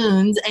your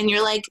balloons, and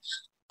you're like,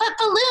 but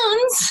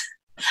balloons,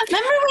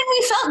 remember when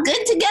we felt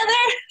good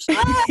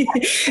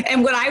together?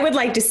 And what I would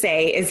like to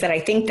say is that I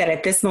think that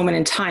at this moment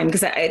in time,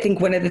 because I think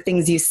one of the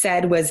things you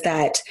said was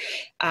that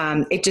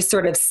it just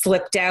sort of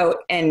slipped out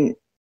and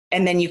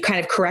then you kind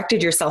of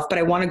corrected yourself, but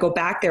I want to go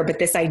back there. But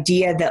this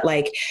idea that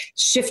like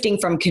shifting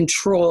from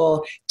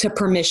control to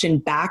permission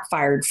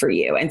backfired for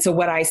you. And so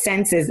what I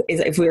sense is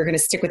if we were going to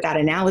stick with that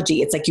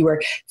analogy, it's like you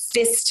were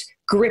fist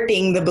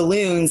gripping the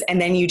balloons and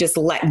then you just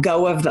let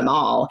go of them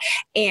all.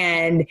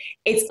 And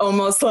it's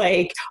almost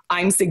like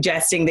I'm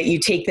suggesting that you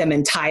take them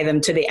and tie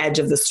them to the edge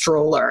of the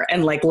stroller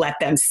and like let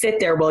them sit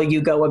there while you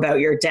go about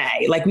your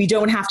day. Like we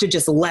don't have to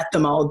just let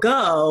them all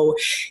go,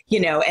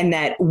 and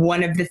that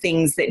one of the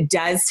things that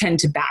does tend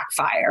to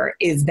backfire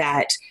is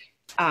that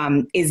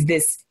is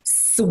this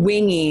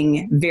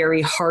swinging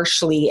very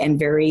harshly and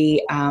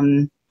very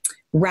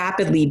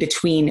rapidly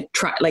between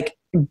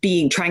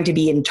trying to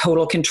be in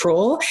total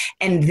control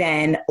and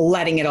then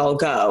letting it all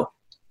go.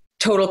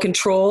 Total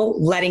control,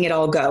 letting it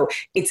all go.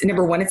 It's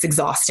number one, it's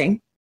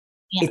exhausting.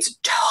 Yeah. It's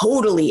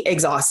totally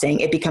exhausting.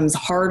 It becomes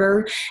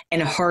harder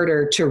and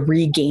harder to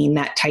regain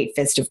that tight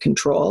fist of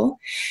control.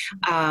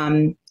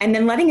 And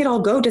then letting it all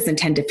go doesn't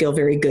tend to feel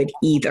very good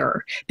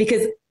either,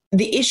 because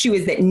the issue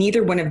is that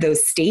neither one of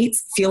those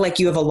states feel like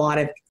you have a lot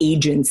of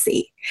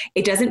agency.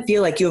 It doesn't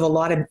feel like you have a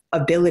lot of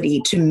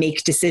ability to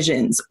make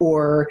decisions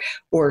or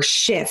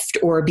shift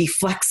or be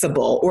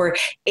flexible. Or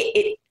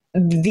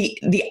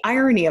the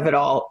irony of it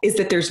all is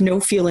that there's no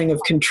feeling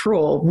of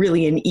control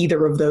really in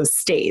either of those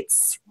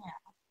states.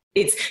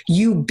 It's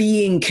you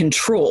being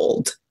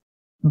controlled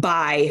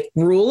by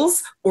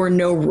rules or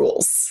no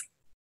rules.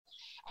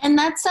 And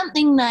that's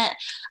something that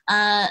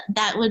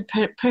that would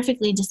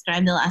perfectly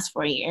describe the last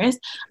 4 years.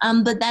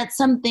 But that's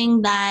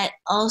something that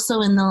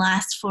also in the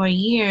last 4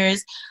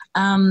 years,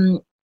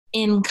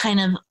 in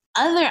kind of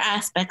other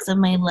aspects of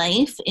my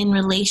life, in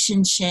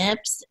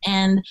relationships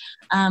and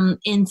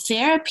in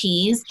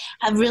therapies,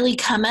 have really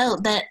come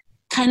out that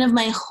kind of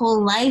my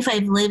whole life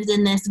I've lived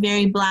in this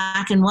very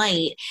black and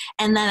white,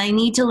 and that I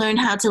need to learn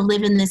how to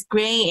live in this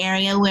gray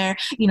area where,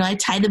 I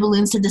tie the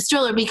balloons to the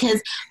stroller,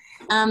 because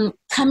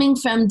coming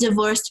from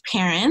divorced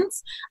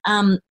parents,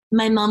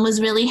 my mom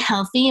was really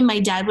healthy and my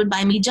dad would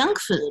buy me junk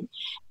food,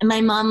 and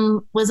my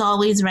mom was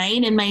always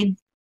right and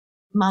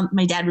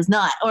my dad was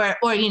not, or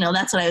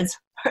that's what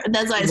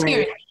I was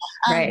hearing.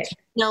 Right.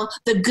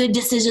 The good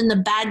decision, the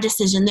bad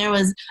decision, there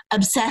was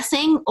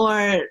obsessing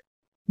or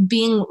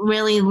being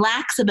really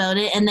lax about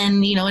it, and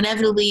then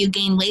inevitably you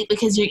gain weight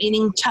because you're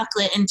eating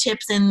chocolate and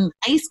chips and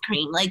ice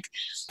cream.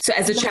 So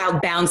as a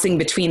child, bouncing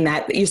between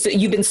that,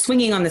 you've been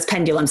swinging on this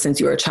pendulum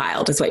since you were a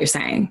child, is what you're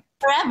saying?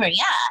 Forever,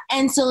 yeah.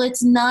 And so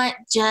it's not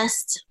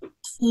just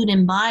food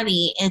and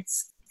body;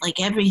 it's like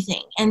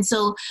everything. And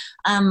so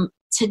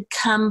to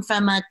come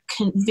from a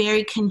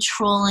very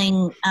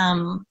controlling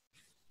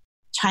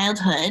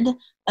childhood,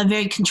 a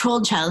very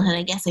controlled childhood,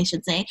 I guess I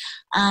should say.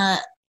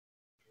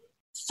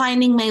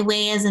 Finding my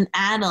way as an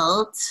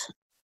adult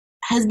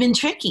has been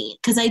tricky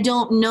because I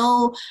don't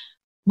know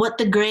what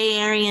the gray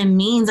area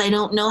means. I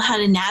don't know how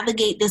to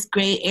navigate this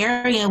gray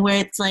area where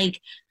it's like,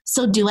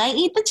 so do I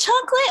eat the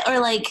chocolate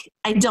or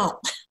I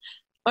don't?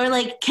 Or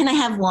can I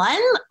have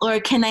one or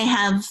can I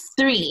have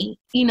 3?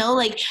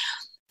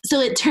 So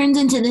it turns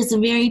into this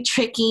very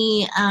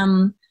tricky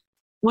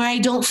where I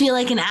don't feel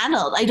like an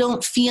adult. I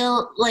don't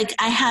feel like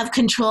I have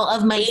control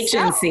of my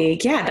agency.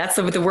 Yeah, that's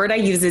the word I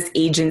use is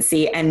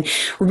agency. And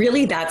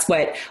really that's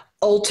what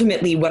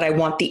I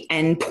want the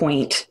end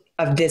point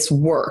of this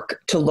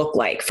work to look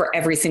like for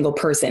every single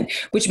person,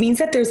 which means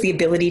that there's the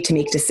ability to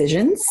make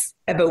decisions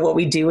about what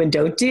we do and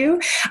don't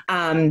do.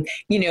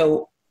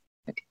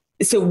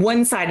 So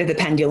one side of the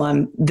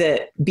pendulum,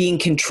 the being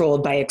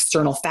controlled by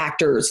external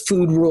factors,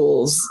 food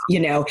rules,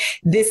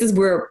 this is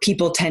where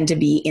people tend to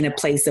be in a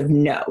place of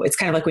no. It's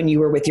kind of like when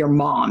you were with your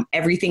mom,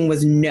 everything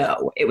was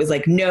no. It was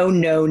like, no,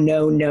 no,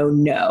 no, no,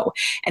 no.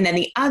 And then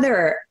the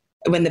other,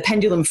 when the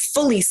pendulum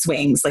fully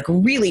swings, like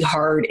really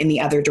hard in the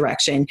other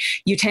direction,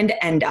 you tend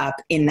to end up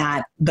in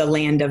the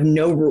land of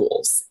no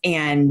rules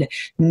and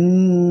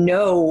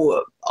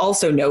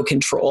also no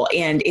control.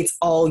 And it's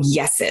all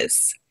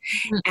yeses.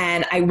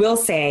 And I will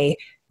say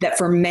that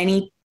for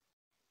many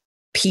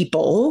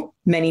people,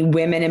 many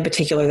women in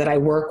particular that I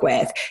work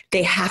with,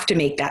 they have to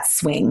make that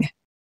swing.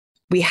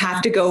 We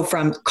have to go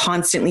from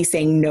constantly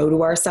saying no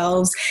to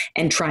ourselves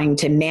and trying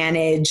to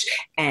manage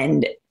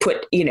and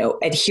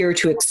adhere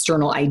to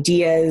external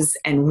ideas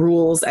and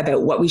rules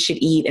about what we should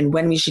eat and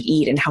when we should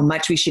eat and how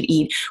much we should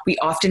eat. We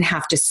often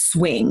have to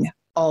swing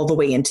all the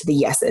way into the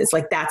yeses.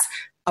 That's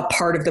a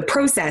part of the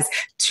process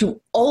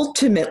to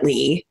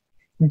ultimately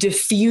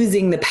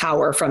diffusing the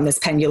power from this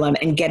pendulum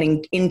and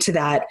getting into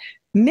that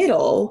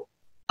middle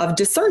of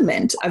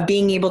discernment, of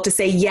being able to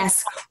say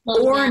yes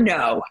or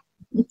no.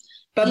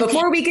 But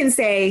before we can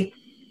say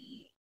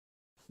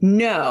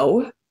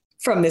no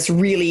from this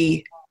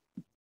really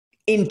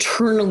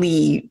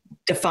internally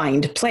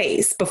defined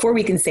place, before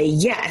we can say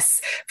yes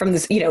from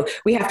this,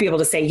 we have to be able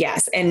to say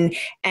yes. And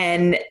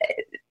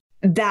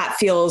that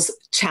feels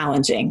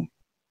challenging.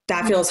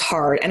 That feels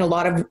hard. And a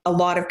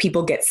lot of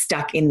people get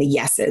stuck in the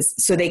yeses.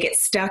 So they get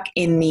stuck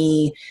in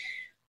the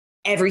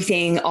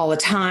everything all the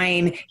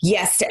time,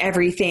 yes to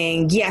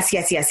everything, yes,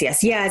 yes, yes,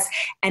 yes, yes.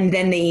 And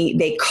then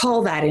they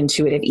call that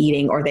intuitive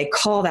eating, or they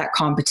call that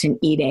competent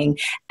eating.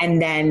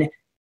 And then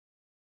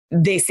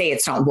they say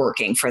it's not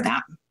working for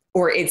them,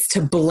 or it's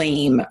to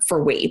blame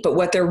for weight. But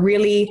what they're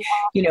really,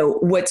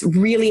 what's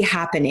really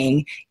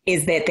happening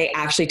is that they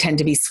actually tend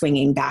to be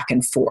swinging back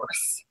and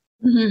forth.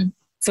 Mm-hmm.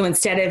 So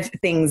instead of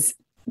things,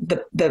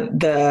 the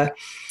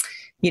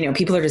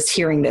people are just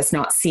hearing this,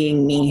 not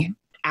seeing me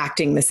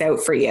acting this out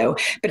for you.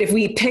 But if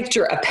we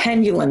picture a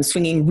pendulum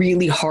swinging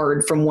really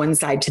hard from one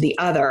side to the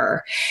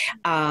other,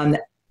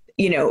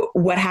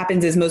 what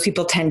happens is most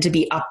people tend to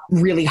be up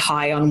really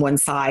high on one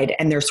side,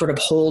 and they're sort of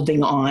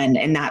holding on,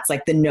 and that's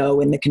like the no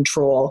and the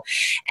control.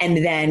 And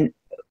then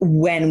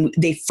when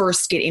they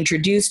first get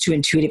introduced to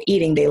intuitive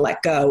eating, they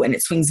let go, and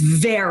it swings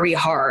very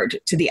hard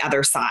to the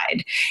other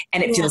side.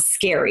 And it feels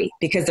scary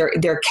because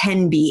there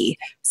can be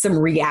some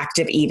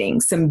reactive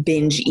eating, some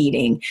binge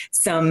eating,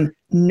 some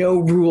no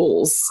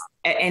rules,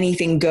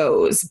 anything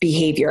goes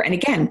behavior. And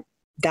again,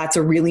 that's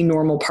a really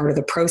normal part of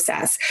the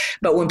process.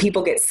 But when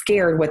people get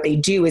scared, what they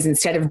do is,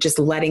 instead of just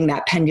letting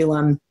that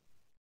pendulum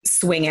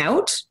swing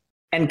out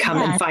and come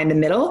and find the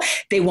middle,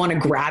 they want to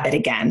grab it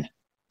again.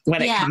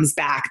 When it comes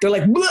back, they're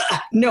like,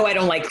 no, I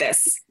don't like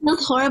this. It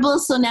feels horrible.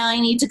 So now I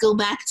need to go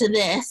back to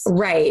this.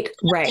 Right.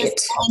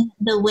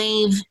 The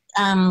wave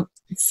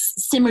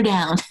simmer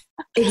down.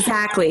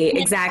 Exactly.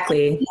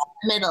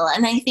 Middle.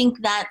 And I think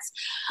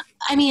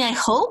I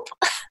hope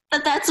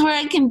that that's where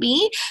I can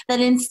be, that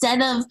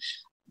instead of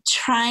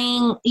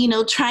trying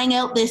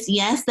out this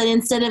yes, that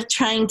instead of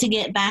trying to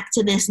get back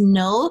to this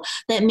no,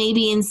 that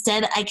maybe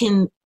instead I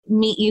can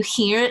meet you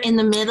here in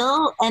the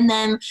middle and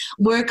then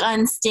work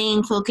on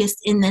staying focused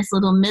in this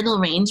little middle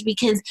range,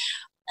 because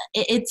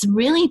it's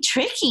really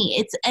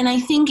tricky. And I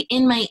think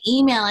in my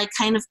email, I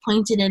kind of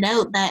pointed it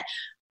out that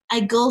I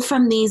go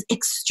from these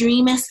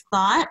extremist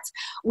thoughts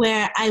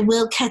where I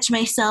will catch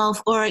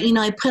myself, or,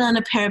 I put on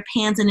a pair of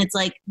pants and it's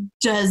like,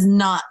 does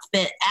not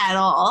fit at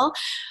all.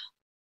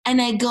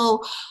 And I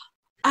go,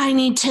 I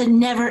need to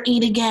never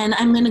eat again.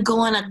 I'm going to go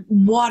on a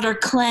water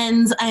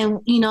cleanse. I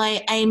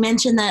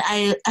mentioned that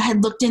I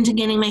had looked into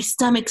getting my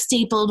stomach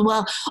stapled.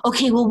 Well,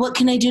 what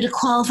can I do to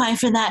qualify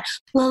for that?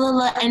 Blah, blah,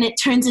 blah. And it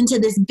turns into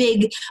this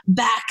big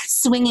back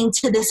swinging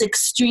to this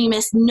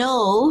extremist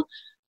no.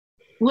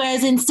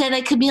 Whereas instead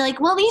I could be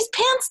like, well, these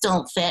pants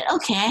don't fit.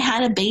 Okay, I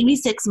had a baby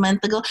 6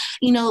 months ago,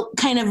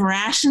 kind of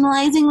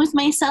rationalizing with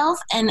myself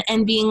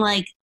and being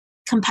like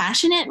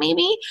compassionate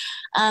maybe.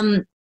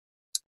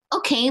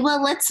 Okay,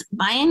 well, let's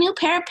buy a new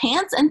pair of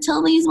pants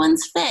until these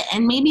ones fit,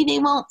 and maybe they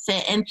won't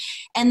fit, and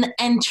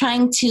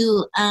trying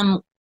to,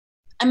 and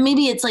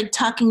maybe it's like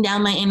talking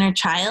down my inner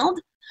child,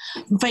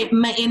 right?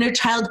 My inner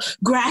child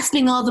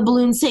grasping all the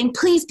balloons, saying,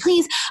 please,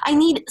 please, I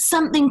need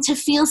something to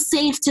feel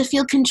safe, to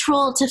feel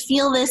control, to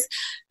feel this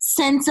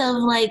sense of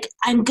like,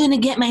 I'm going to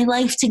get my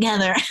life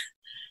together.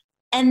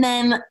 And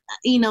then,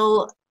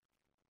 I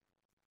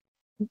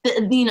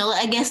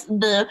guess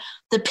the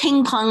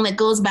ping pong that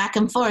goes back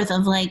and forth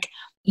of like,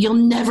 you'll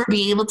never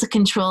be able to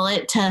control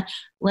it, to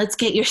let's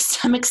get your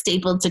stomach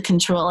stapled to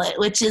control it,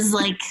 which is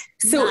like.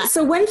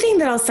 So one thing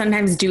that I'll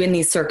sometimes do in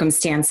these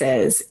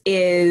circumstances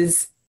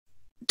is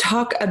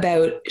talk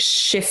about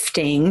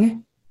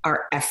shifting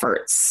our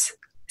efforts.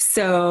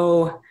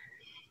 So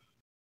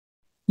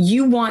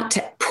you want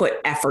to put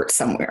effort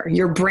somewhere.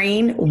 Your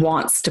brain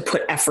wants to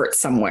put effort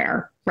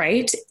somewhere,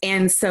 right?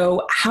 And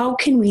so how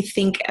can we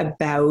think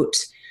about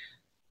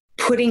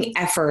putting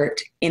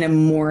effort in a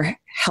more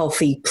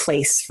healthy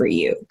place for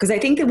you? Because I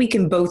think that we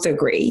can both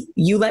agree,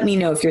 you let me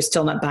know if you're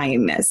still not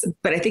buying this,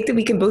 but I think that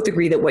we can both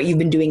agree that what you've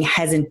been doing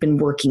hasn't been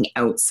working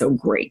out so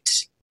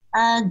great.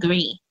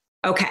 Agree.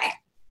 Okay.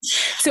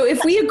 So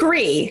if we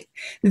agree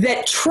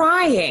that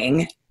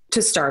trying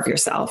to starve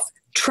yourself,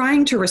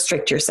 trying to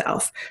restrict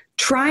yourself,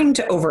 trying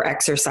to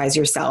overexercise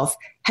yourself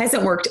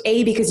hasn't worked,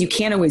 A, because you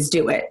can't always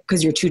do it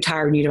because you're too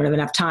tired and you don't have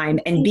enough time,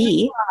 and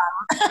B,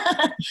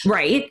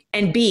 right.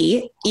 And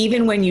B,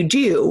 even when you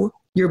do,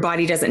 your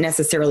body doesn't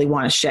necessarily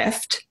want to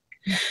shift.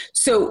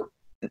 So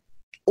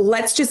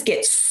let's just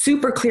get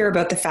super clear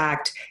about the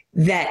fact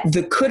that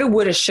the coulda,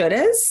 woulda,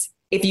 shouldas,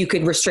 if you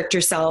could restrict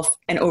yourself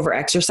and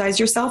overexercise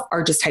yourself,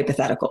 are just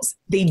hypotheticals.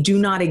 They do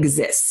not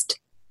exist.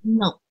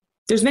 No.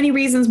 There's many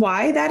reasons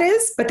why that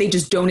is, but they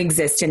just don't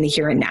exist in the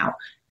here and now.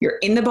 You're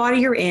in the body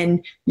you're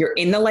in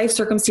the life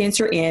circumstance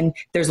you're in.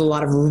 There's a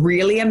lot of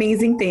really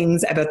amazing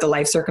things about the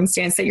life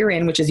circumstance that you're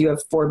in, which is you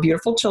have 4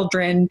 beautiful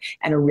children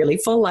and a really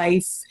full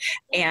life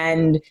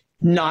and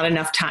not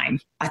enough time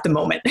at the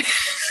moment.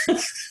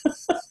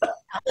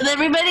 with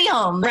everybody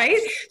home. Right?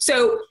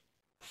 So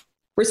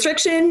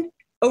restriction,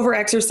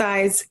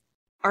 overexercise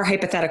are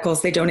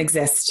hypotheticals. They don't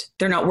exist.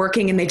 They're not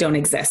working and they don't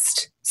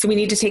exist. So we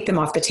need to take them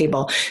off the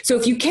table. So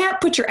if you can't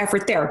put your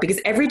effort there, because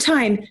every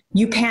time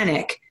you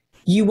panic,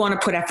 you want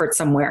to put effort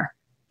somewhere.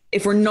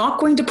 If we're not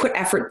going to put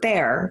effort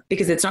there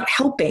because it's not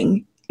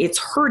helping, it's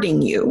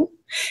hurting you,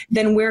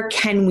 then where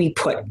can we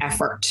put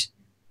effort?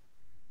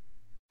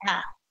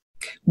 Yeah.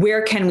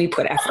 Where can we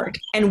put effort?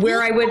 And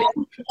where I would,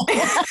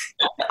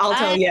 I'll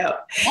tell you.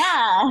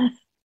 Yeah.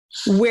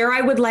 Where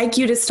I would like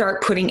you to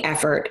start putting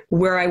effort,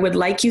 where I would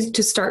like you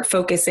to start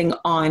focusing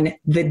on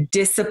the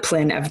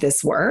discipline of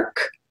this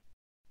work.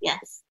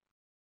 Yes.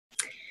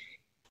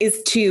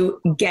 Is to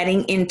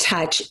getting in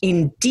touch,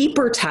 in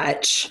deeper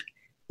touch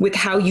with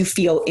how you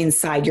feel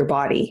inside your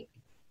body.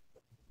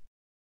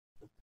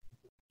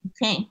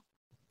 Okay.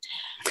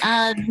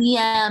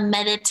 The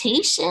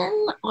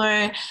meditation,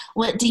 or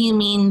what do you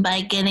mean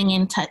by getting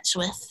in touch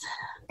with?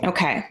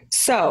 Okay.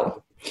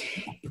 So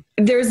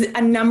there's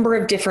a number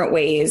of different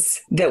ways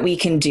that we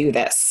can do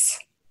this.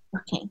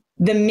 Okay.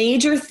 The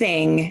major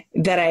thing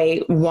that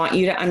I want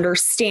you to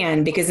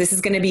understand, because this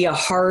is going to be a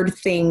hard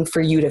thing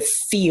for you to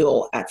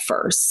feel at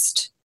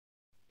first,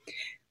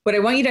 what I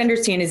want you to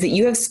understand is that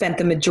you have spent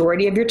the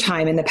majority of your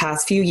time in the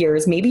past few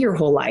years, maybe your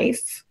whole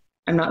life,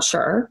 I'm not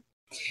sure,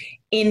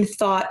 in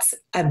thoughts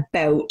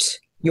about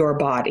your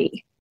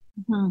body.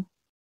 Mm-hmm.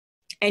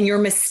 And you're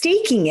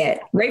mistaking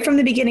it right from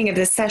the beginning of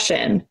this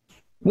session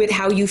with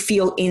how you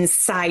feel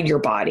inside your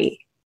body.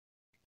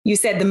 You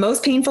said the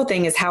most painful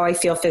thing is how I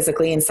feel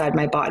physically inside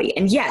my body.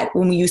 And yet,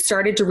 when you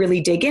started to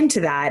really dig into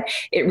that,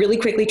 it really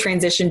quickly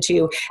transitioned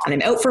to, and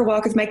I'm out for a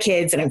walk with my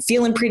kids and I'm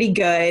feeling pretty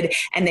good.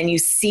 And then you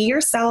see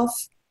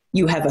yourself,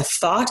 you have a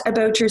thought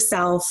about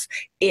yourself.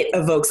 It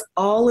evokes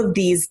all of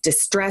these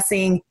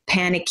distressing,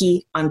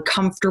 panicky,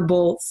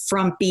 uncomfortable,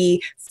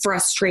 frumpy,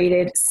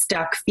 frustrated,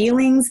 stuck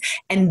feelings.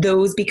 And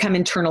those become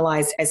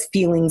internalized as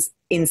feelings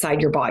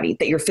inside your body,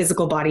 that your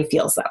physical body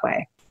feels that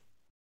way.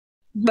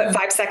 But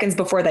 5 seconds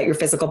before that, your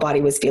physical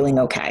body was feeling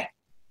okay.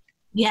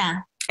 Yeah.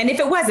 And if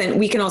it wasn't,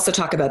 we can also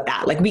talk about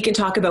that. Like, we can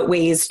talk about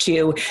ways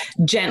to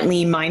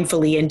gently,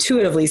 mindfully,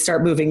 intuitively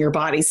start moving your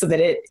body so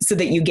that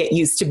you get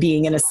used to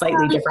being in a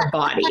slightly different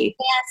body.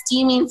 Yes. Do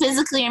you mean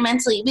physically or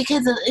mentally?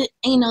 Because,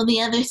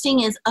 the other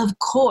thing is, of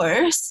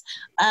course,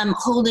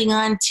 holding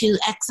on to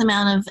X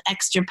amount of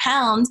extra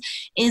pounds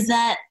is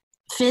that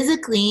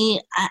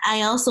physically,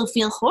 I also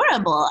feel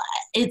horrible.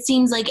 It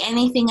seems like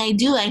anything I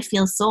do, I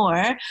feel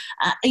sore,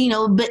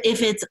 but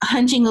if it's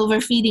hunching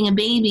over feeding a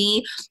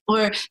baby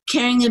or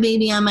carrying a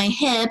baby on my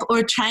hip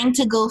or trying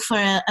to go for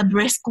a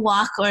brisk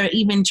walk or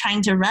even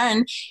trying to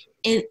run,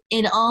 it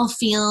all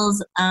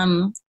feels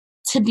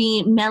to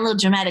be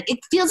melodramatic. It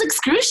feels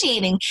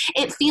excruciating.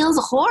 It feels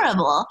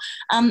horrible.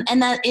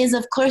 And that is,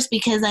 of course,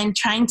 because I'm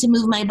trying to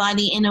move my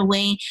body in a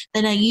way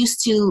that I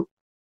used to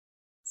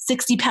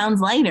 60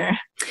 pounds lighter.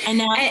 And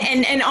now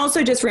and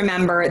also just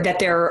remember that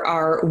there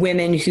are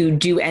women who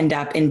do end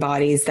up in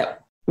bodies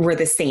that were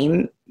the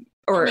same,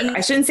 or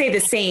I shouldn't say the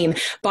same,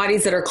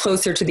 bodies that are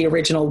closer to the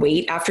original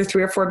weight after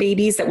 3 or 4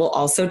 babies that will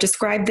also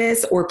describe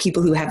this, or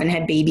people who haven't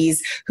had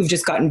babies who've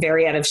just gotten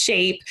very out of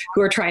shape,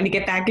 who are trying to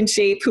get back in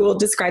shape, who will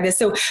describe this.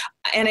 So,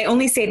 and I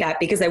only say that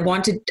because I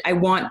want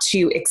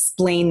to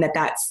explain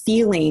that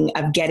feeling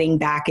of getting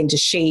back into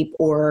shape,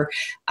 or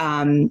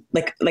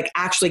like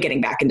actually getting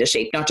back into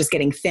shape, not just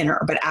getting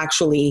thinner, but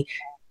actually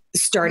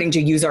starting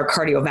to use our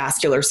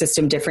cardiovascular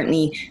system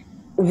differently,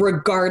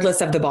 regardless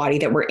of the body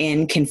that we're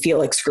in, can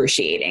feel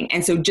excruciating.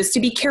 And so just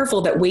to be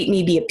careful that weight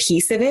may be a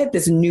piece of it,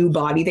 this new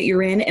body that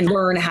you're in, and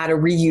learn how to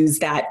reuse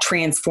that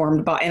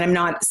transformed body. And I'm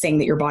not saying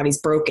that your body's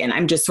broken.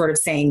 I'm just sort of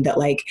saying that,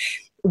 like,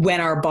 when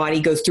our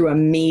body goes through a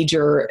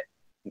major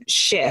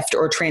shift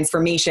or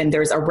transformation,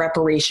 there's a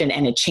reparation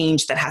and a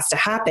change that has to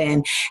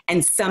happen.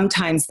 And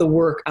sometimes the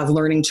work of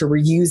learning to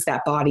reuse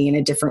that body in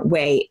a different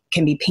way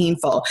can be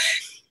painful.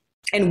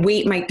 And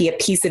weight might be a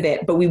piece of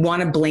it, but we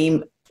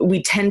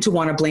tend to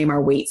want to blame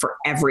our weight for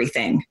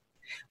everything,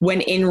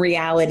 when in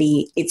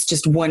reality, it's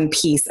just one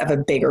piece of a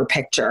bigger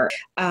picture.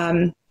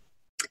 Can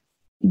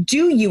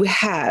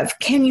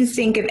you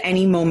think of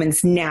any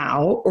moments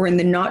now or in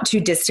the not too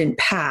distant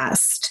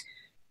past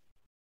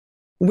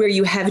where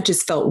you have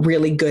just felt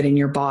really good in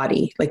your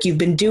body? Like, you've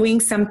been doing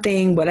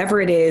something,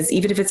 whatever it is,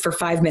 even if it's for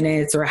 5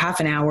 minutes or a half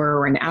an hour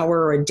or an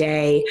hour or a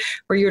day,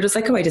 where you're just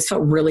like, oh, I just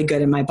felt really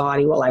good in my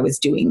body while I was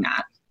doing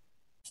that.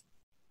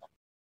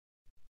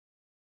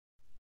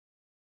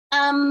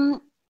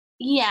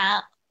 Yeah.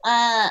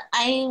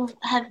 I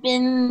have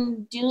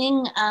been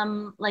doing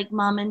like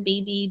mom and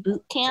baby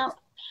boot camp.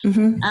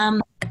 Mm-hmm.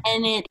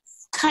 And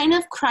it's kind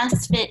of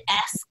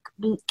CrossFit-esque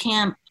boot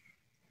camp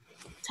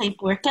type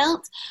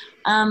workout.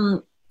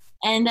 And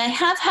I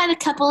have had a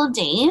handful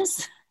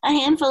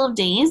of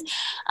days,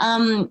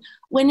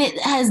 when it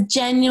has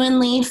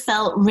genuinely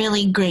felt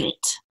really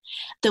great.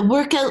 The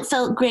workout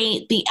felt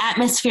great. The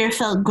atmosphere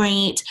felt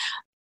great.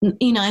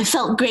 I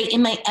felt great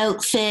in my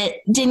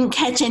outfit, didn't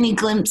catch any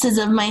glimpses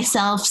of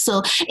myself.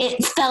 So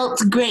it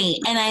felt great.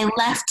 And I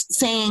left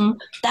saying,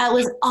 that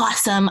was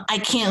awesome. I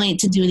can't wait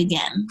to do it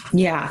again.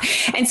 Yeah.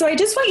 And so I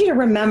just want you to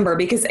remember,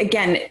 because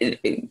again,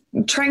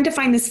 trying to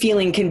find this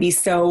feeling can be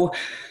so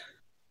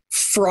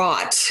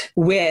fraught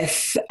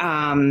with,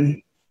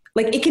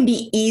 it can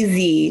be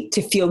easy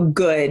to feel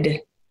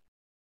good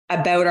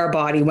about our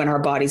body when our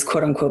body's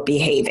quote unquote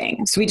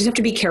behaving. So we just have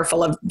to be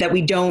careful of that.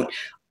 We don't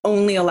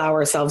only allow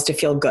ourselves to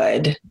feel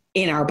good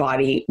in our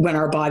body when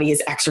our body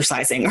is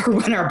exercising, or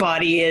when our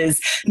body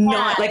is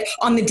not, like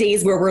on the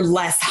days where we're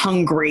less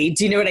hungry.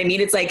 Do you know what I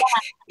mean? It's like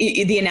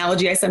the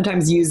analogy I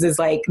sometimes use is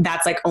like,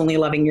 that's like only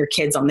loving your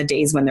kids on the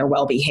days when they're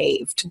well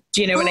behaved.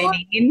 Do you know what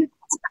I mean?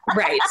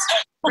 Right.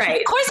 Right.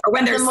 Of course, or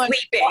when they're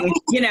sleeping,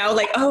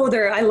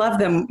 I love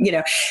them,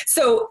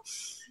 So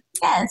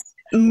yes.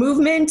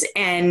 Movement,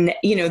 and,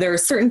 there are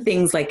certain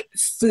things like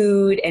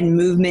food and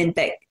movement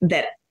that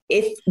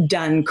if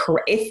done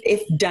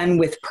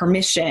with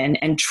permission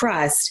and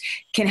trust,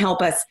 can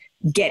help us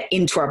get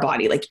into our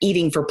body, like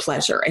eating for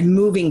pleasure and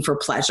moving for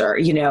pleasure,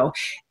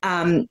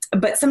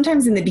 but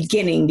sometimes in the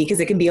beginning, because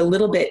it can be a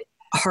little bit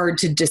hard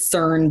to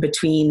discern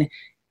between,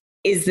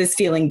 is this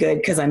feeling good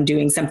because I'm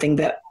doing something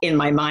that in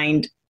my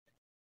mind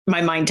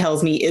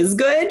tells me is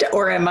good,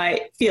 or am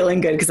I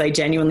feeling good because I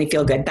genuinely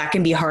feel good? That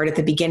can be hard at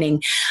the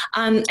beginning.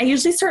 I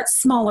usually start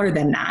smaller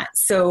than that.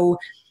 So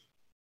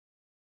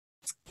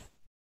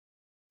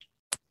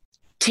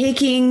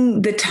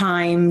taking the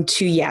time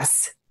to,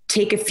 yes,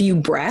 take a few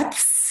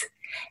breaths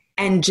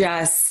and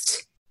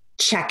just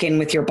check in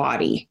with your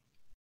body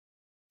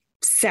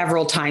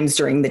several times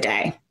during the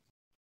day.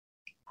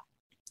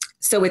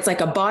 So it's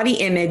like a body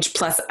image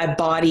plus a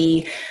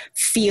body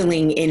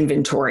feeling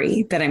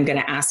inventory that I'm going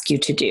to ask you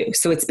to do.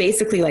 So it's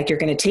basically like you're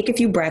going to take a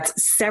few breaths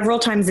several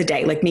times a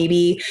day, like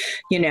maybe,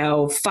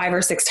 5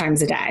 or 6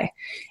 times a day.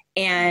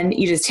 And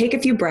you just take a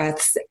few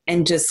breaths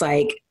and just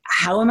like,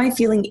 how am I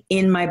feeling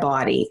in my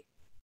body?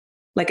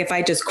 Like if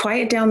I just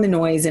quiet down the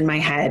noise in my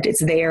head,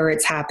 it's there,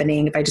 it's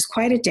happening. If I just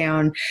quiet it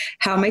down,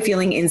 how am I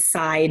feeling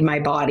inside my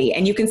body?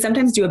 And you can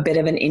sometimes do a bit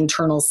of an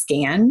internal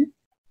scan.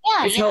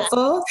 Yeah, it's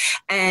helpful.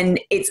 And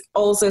it's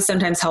also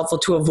sometimes helpful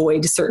to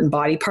avoid certain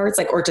body parts,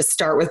 or to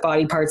start with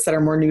body parts that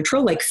are more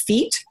neutral, like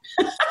feet,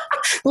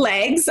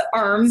 legs,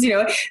 arms,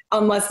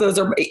 unless those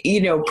are,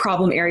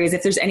 problem areas.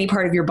 If there's any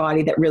part of your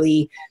body that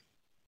really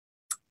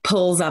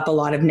pulls up a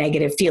lot of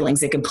negative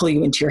feelings, it can pull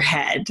you into your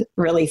head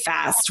really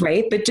fast,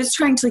 right? But just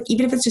trying to,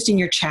 even if it's just in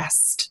your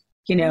chest,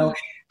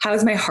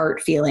 how's my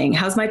heart feeling?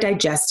 How's my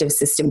digestive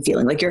system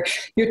feeling? Like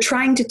you're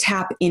trying to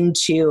tap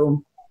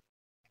into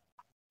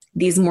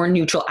these more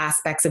neutral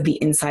aspects of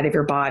the inside of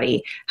your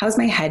body. How's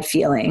my head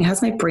feeling?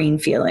 How's my brain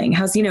feeling?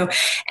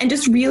 And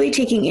just really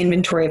taking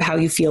inventory of how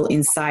you feel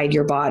inside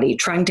your body,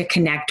 trying to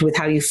connect with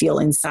how you feel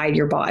inside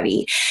your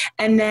body.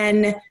 And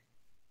then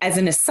as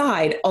an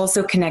aside,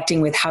 also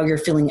connecting with how you're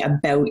feeling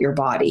about your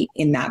body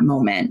in that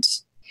moment.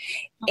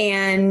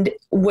 And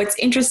what's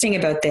interesting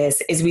about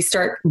this is we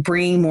start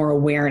bringing more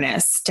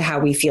awareness to how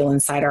we feel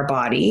inside our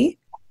body,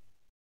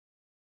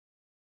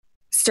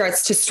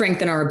 starts to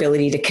strengthen our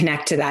ability to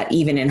connect to that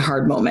even in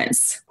hard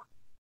moments.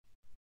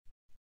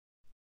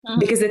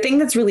 Because the thing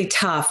that's really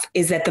tough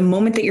is that the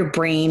moment that your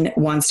brain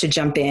wants to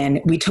jump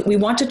in, we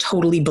want to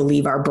totally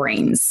believe our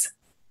brains.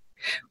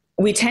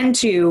 We tend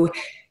to,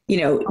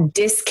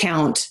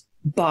 discount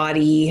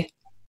body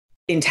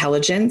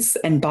intelligence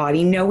and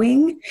body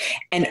knowing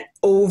and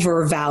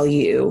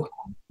overvalue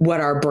what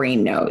our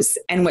brain knows.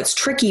 And what's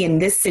tricky in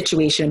this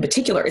situation in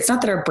particular, it's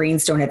not that our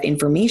brains don't have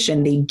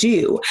information, they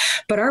do,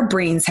 but our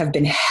brains have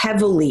been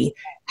heavily,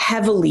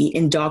 heavily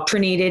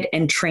indoctrinated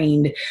and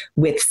trained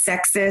with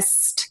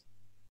sexist,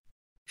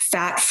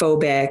 fat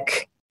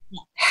phobic,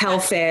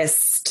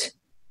 healthist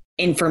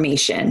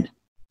information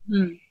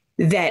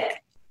that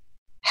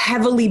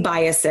heavily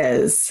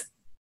biases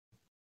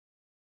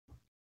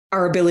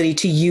our ability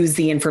to use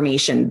the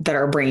information that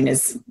our brain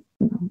has,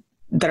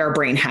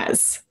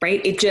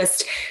 right?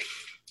 It's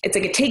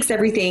like it takes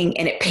everything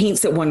and it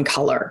paints it one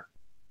color.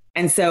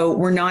 And so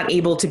we're not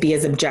able to be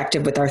as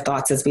objective with our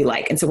thoughts as we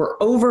like. And so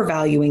we're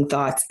overvaluing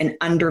thoughts and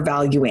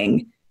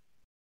undervaluing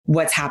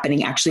what's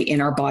happening actually in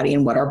our body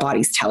and what our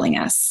body's telling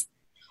us.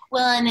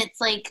 Well, and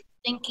it's like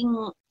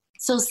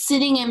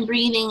sitting and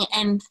breathing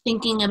and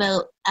thinking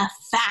about a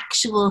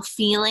factual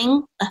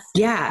feeling,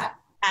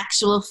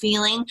 actual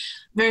feeling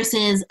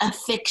versus a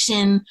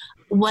fiction,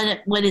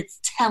 what it's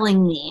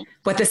telling me,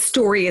 what the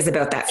story is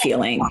about that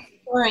feeling. What the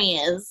story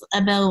is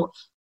about,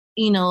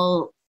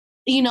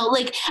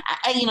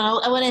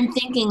 what I'm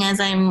thinking as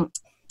I'm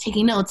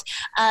taking notes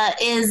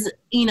is,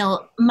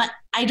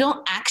 I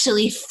don't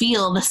actually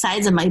feel the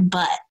size of my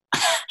butt.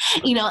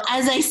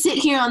 As I sit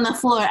here on the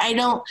floor, I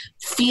don't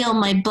feel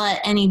my butt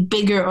any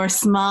bigger or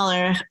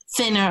smaller,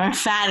 thinner or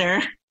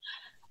fatter.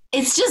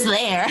 It's just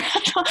there.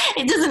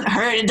 It doesn't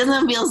hurt. It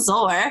doesn't feel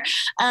sore.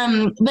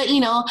 But,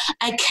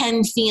 I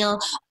can feel,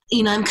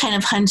 I'm kind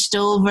of hunched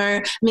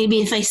over.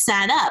 Maybe if I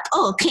sat up,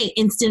 okay,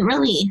 instant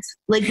relief.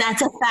 Like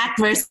that's a fact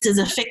versus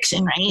a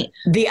fiction, right?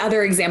 The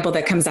other example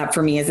that comes up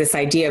for me is this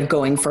idea of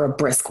going for a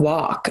brisk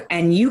walk.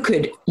 And you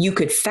could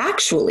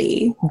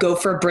factually go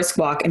for a brisk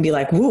walk and be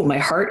like, whoa, my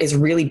heart is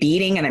really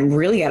beating and I'm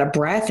really out of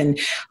breath. And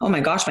oh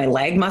my gosh, my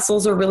leg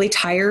muscles are really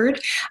tired.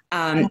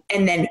 And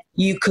then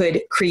you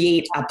could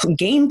create a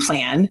game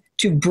plan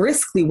to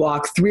briskly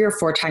walk 3 or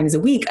 4 times a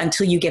week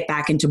until you get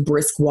back into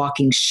brisk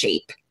walking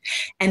shape.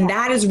 And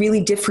that is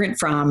really different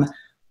from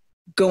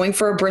going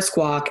for a brisk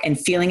walk and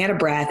feeling out of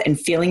breath and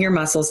feeling your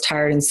muscles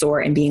tired and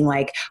sore and being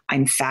like,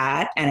 I'm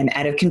fat and I'm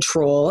out of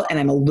control and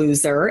I'm a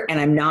loser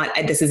and I'm not,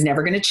 this is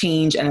never going to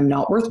change and I'm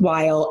not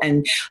worthwhile.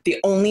 And the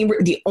only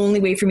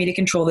way for me to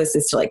control this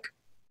is to like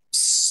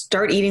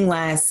start eating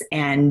less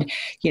and,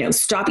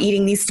 stop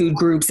eating these food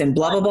groups and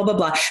blah, blah, blah, blah,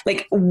 blah.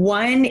 Like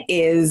one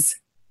is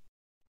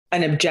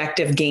an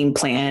objective game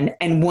plan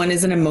and one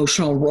is an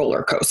emotional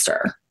roller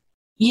coaster.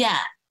 Yeah.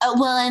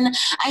 Well, and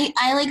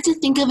I like to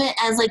think of it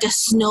as like a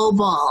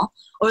snowball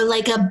or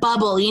like a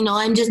bubble,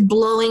 I'm just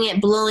blowing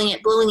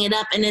it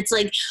up. And it's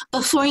like,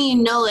 before you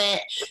know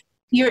it,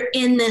 you're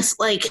in this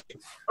like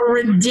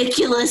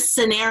ridiculous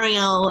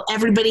scenario.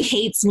 Everybody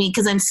hates me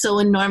because I'm so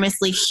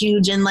enormously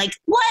huge and like,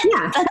 what?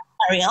 Yeah. That's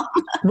not real.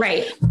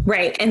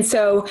 Right. And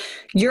so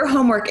your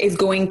homework is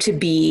going to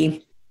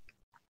be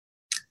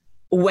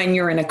when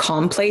you're in a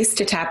calm place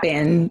to tap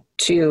in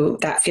to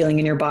that feeling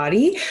in your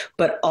body,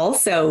 but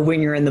also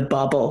when you're in the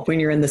bubble, when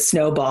you're in the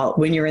snowball,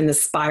 when you're in the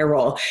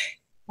spiral,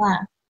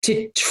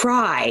 to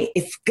try.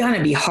 It's going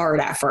to be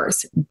hard at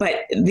first,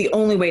 but the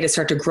only way to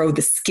start to grow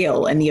the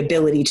skill and the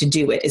ability to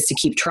do it is to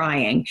keep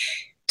trying,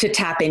 to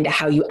tap into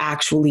how you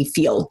actually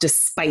feel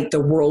despite the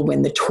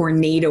whirlwind, the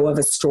tornado of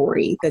a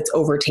story that's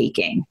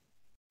overtaking.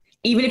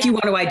 Even if you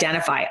want to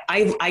identify,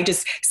 I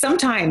just,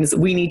 sometimes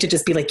we need to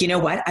just be like, you know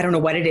what? I don't know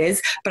what it is,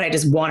 but I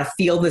just want to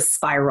feel this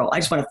spiral. I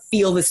just want to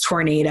feel this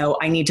tornado.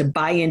 I need to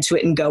buy into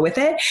it and go with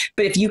it.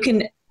 But if you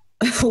can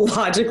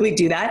logically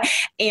do that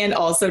and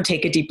also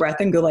take a deep breath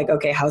and go like,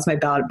 okay, how's my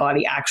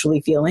body actually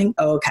feeling?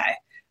 Okay.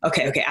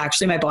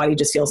 Actually, my body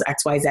just feels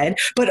X, Y, Z,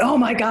 but oh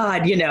my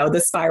God,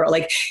 the spiral.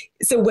 Like,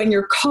 so when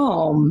you're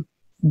calm,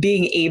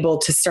 being able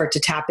to start to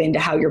tap into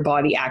how your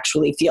body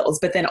actually feels.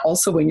 But then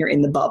also when you're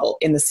in the bubble,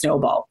 in the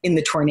snowball, in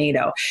the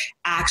tornado,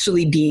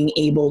 actually being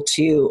able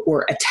to,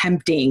 or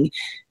attempting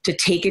to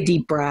take a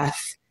deep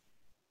breath,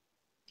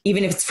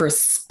 even if it's for a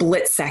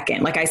split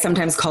second. Like I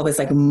sometimes call this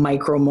like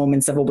micro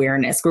moments of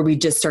awareness where we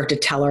just start to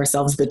tell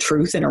ourselves the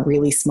truth in a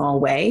really small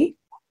way.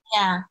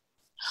 Yeah.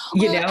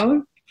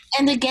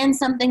 And again,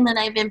 something that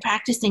I've been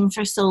practicing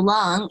for so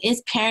long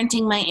is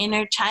parenting my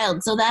inner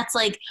child. So that's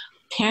like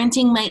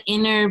parenting my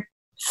inner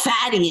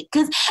fatty.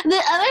 Because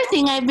the other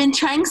thing, I've been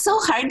trying so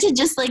hard to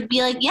just like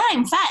be like, yeah,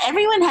 I'm fat.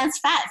 Everyone has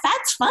fat.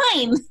 Fat's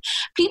fine.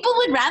 People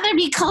would rather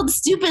be called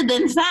stupid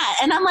than fat.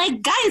 And I'm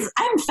like, guys,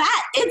 I'm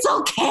fat. It's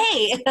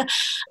okay. But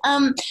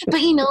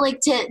like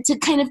to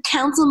kind of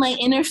counsel my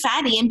inner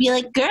fatty and be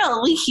like,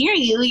 girl, we hear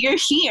you. You're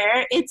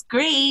here. It's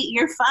great.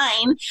 You're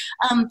fine.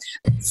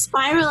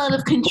 Spiral out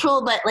of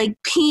control. But like,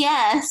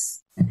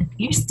 P.S.,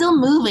 you're still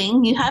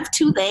moving. You have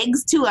 2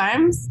 legs, 2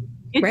 arms.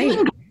 You're right.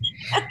 doing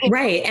great.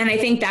 Right. And I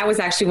think that was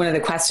actually one of the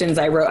questions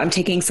I wrote. I'm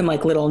taking some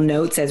like little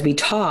notes as we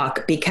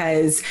talk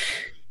because,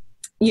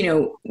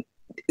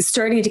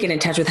 starting to get in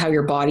touch with how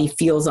your body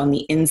feels on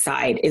the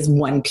inside is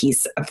one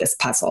piece of this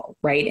puzzle,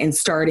 right? And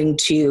starting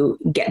to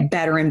get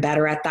better and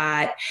better at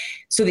that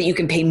so that you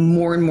can pay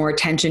more and more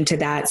attention to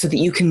that, so that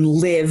you can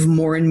live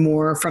more and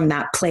more from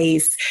that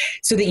place,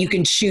 so that you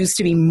can choose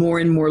to be more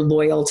and more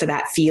loyal to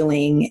that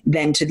feeling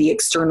than to the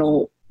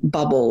external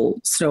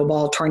bubble,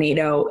 snowball,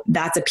 tornado.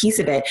 That's a piece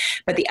of it.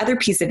 But the other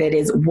piece of it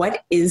is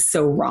what is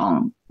so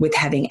wrong with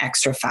having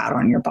extra fat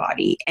on your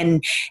body?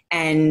 And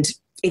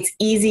it's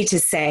easy to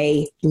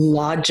say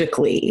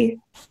logically,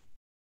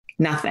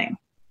 nothing.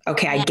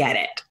 Okay, I get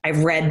it.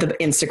 I've read the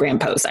Instagram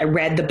posts. I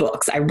read the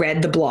books. I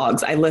read the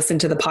blogs. I listened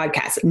to the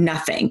podcast.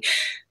 Nothing.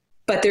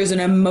 But there's an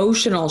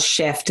emotional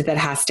shift that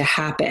has to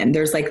happen.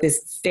 There's like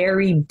this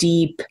very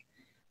deep,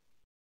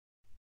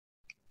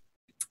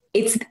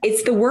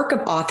 it's the work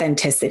of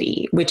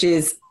authenticity, which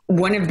is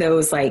one of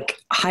those like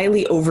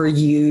highly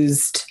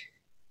overused,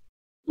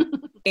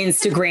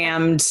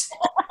 Instagrammed,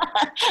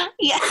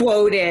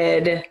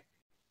 quoted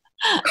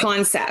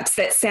concepts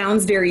that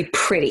sounds very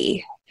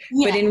pretty.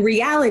 Yeah. But in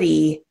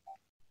reality,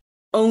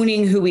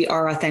 owning who we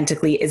are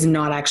authentically is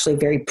not actually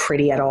very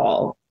pretty at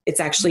all. It's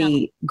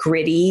actually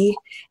gritty,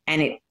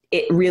 and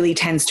it really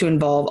tends to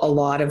involve a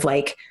lot of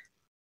like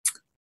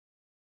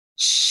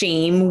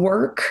shame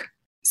work.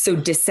 So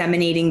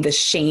disseminating the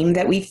shame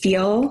that we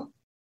feel.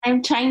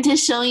 I'm trying to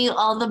show you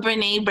all the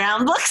Brene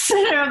Brown books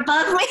that are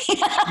above me.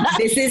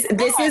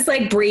 This is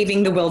like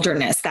Braving the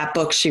Wilderness, that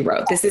book she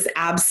wrote. This is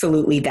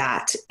absolutely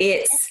that.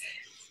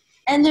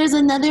 And there's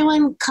another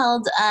one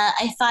called,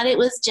 I Thought It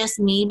Was Just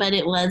Me, but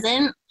it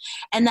wasn't.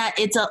 And that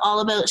it's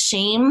all about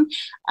shame.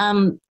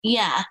 So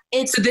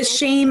the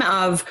shame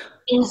of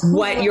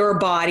what your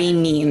body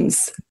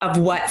means, of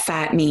what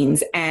fat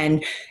means,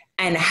 and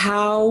And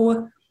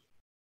how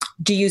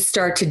do you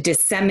start to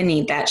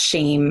disseminate that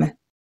shame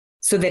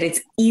so that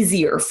it's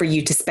easier for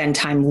you to spend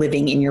time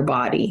living in your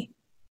body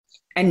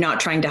and not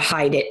trying to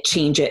hide it,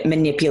 change it,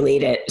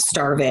 manipulate it,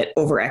 starve it,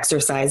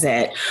 overexercise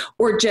it,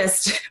 or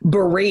just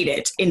berate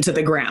it into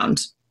the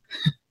ground?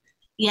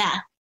 Yeah.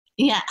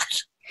 Yeah.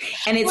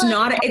 And it's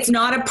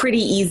not a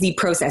pretty easy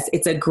process.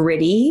 It's a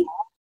gritty,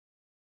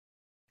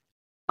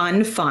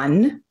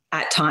 unfun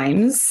at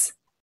times,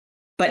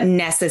 but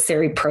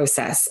necessary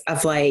process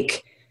of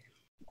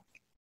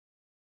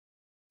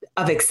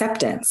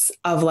acceptance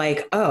of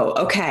oh,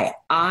 okay,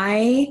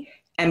 I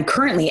am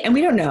currently, and we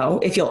don't know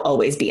if you'll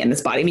always be in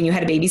this body. I mean, you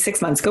had a baby 6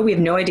 months ago. We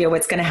have no idea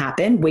what's going to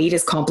happen. Weight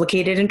is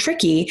complicated and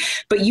tricky,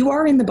 but you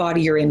are in the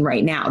body you're in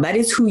right now. That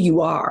is who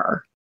you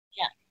are.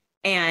 Yeah.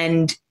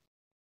 And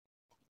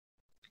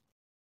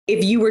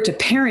if you were to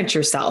parent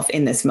yourself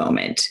in this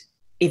moment,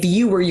 if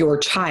you were your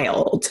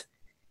child,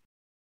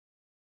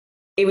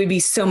 it would be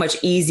so much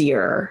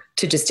easier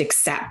to just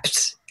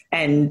accept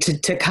and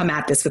to come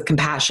at this with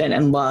compassion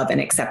and love and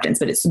acceptance.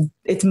 But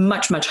it's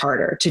much, much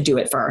harder to do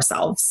it for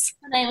ourselves.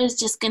 But I was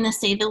just going to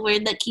say, the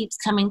word that keeps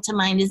coming to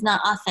mind is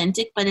not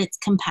authentic, but it's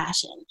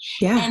compassion.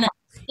 Yeah. And I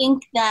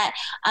think that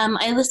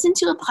I listened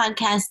to a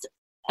podcast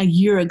a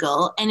year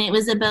ago, and it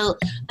was about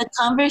the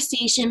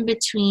conversation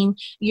between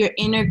your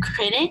inner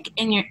critic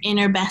and your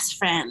inner best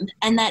friend,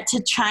 and that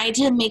to try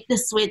to make the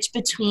switch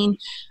between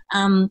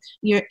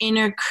your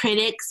inner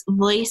critic's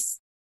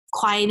voice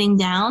quieting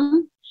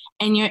down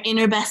and your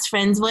inner best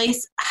friend's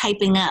voice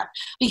hyping up.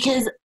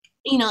 Because,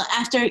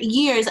 after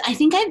years, I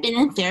think I've been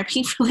in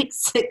therapy for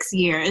 6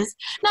 years,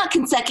 not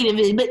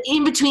consecutively, but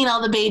in between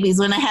all the babies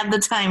when I have the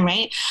time,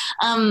 right?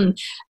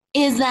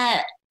 Is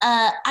that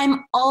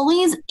I'm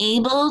always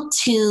able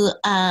to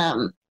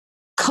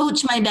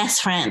coach my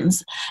best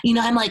friends.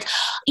 I'm like,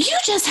 you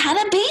just had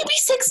a baby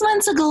 6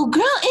 months ago,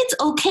 girl. It's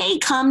okay.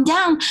 Calm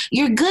down.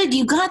 You're good.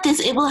 You got this.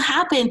 It will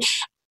happen.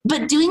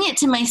 But doing it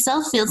to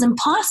myself feels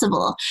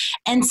impossible.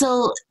 And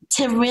so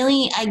to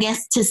really, I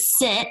guess, to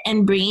sit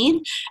and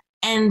breathe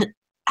and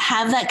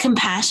have that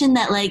compassion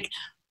that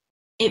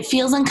it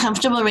feels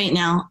uncomfortable right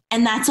now,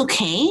 and that's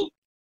okay.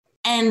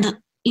 And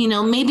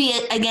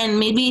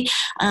maybe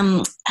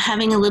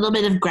having a little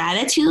bit of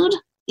gratitude,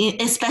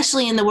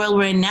 especially in the world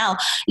we're in now.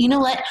 You know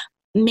what?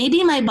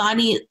 Maybe my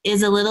body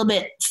is a little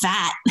bit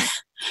fat,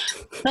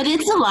 but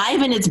it's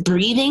alive and it's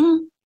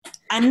breathing.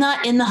 I'm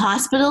not in the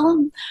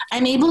hospital.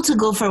 I'm able to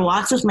go for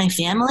walks with my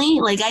family.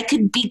 I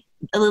could be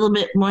a little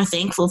bit more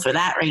thankful for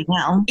that right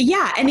now.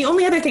 Yeah. And the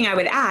only other thing I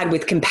would add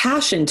with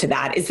compassion to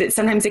that is that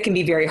sometimes it can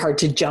be very hard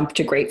to jump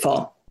to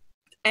grateful.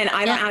 And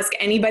I don't ask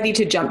anybody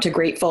to jump to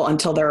grateful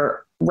until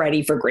they're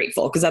ready for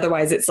grateful, because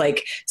otherwise it's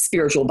like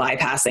spiritual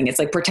bypassing. It's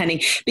like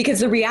pretending, because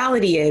the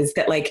reality is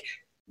that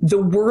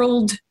the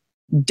world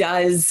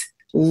does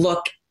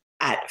look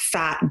at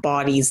fat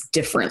bodies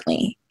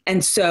differently.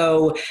 And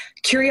so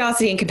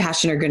curiosity and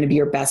compassion are going to be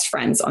your best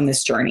friends on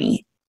this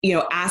journey.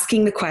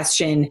 Asking the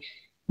question,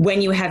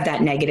 when you have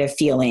that negative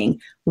feeling,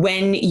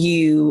 when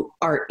you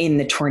are in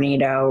the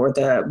tornado or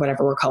the,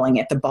 whatever we're calling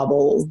it, the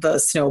bubble, the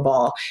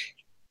snowball,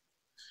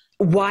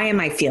 why am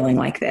I feeling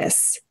like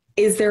this?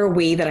 Is there a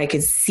way that I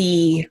could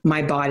see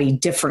my body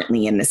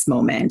differently in this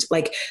moment?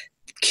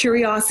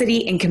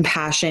 Curiosity and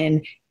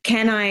compassion.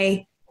 Can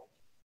I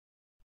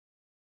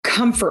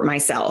comfort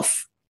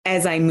myself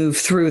as I move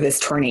through this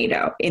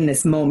tornado in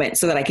this moment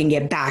so that I can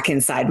get back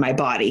inside my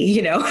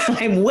body?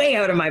 I'm way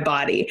out of my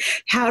body.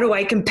 How do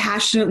I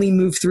compassionately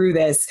move through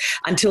this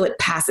until it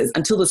passes,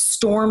 until the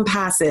storm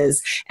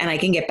passes and I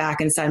can get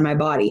back inside my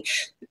body?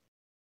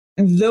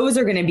 Those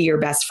are going to be your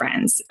best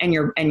friends and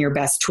your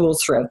best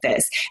tools throughout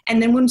this.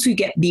 And then once we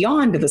get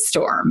beyond the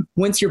storm,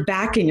 once you're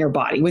back in your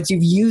body, once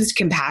you've used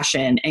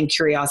compassion and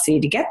curiosity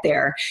to get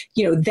there,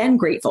 then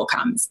grateful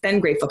comes.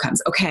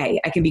 Okay,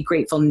 I can be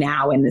grateful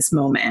now in this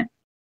moment.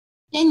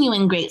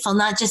 Genuine grateful,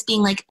 not just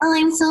being like, oh,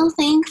 I'm so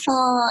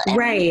thankful.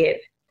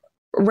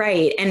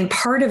 Right. And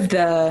part of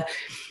the,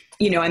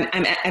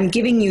 I'm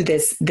giving you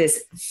this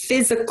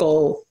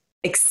physical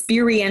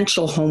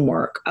experiential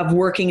homework of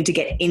working to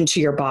get into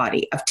your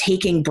body, of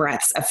taking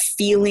breaths, of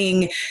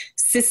feeling,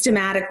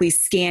 systematically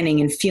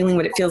scanning and feeling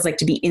what it feels like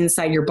to be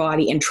inside your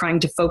body and trying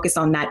to focus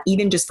on that,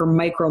 even just for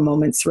micro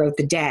moments throughout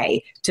the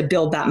day to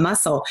build that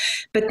muscle.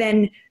 But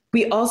then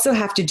we also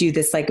have to do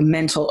this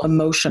mental,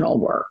 emotional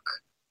work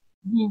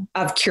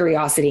of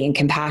curiosity and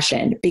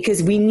compassion,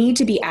 because we need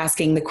to be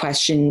asking the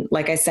question,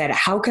 like I said,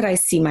 how could I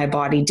see my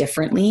body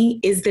differently?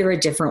 Is there a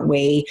different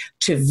way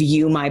to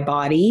view my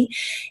body?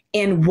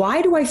 And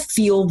why do I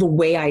feel the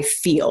way I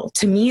feel?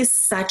 To me is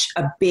such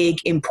a big,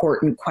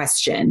 important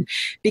question,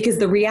 because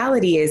the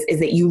reality is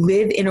that you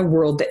live in a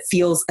world that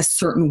feels a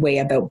certain way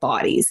about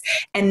bodies.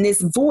 And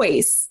this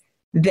voice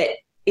that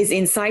is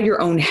inside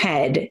your own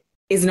head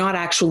is not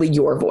actually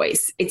your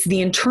voice. It's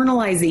the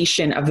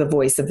internalization of the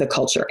voice of the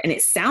culture. And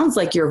it sounds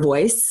like your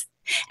voice.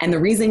 And the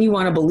reason you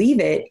want to believe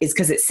it is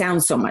because it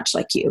sounds so much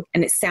like you.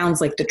 And it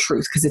sounds like the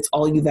truth because it's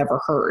all you've ever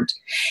heard.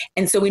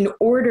 And so in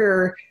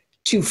order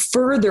to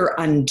further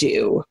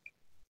undo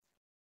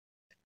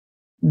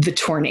the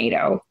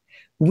tornado.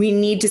 We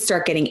need to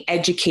start getting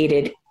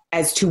educated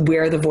as to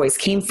where the voice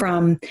came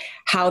from,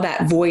 how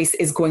that voice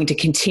is going to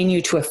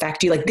continue to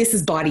affect you. Like, this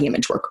is body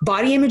image work.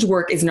 Body image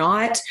work is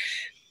not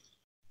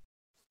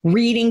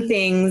reading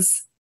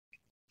things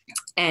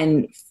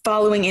and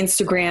following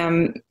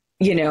Instagram,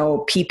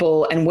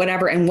 people and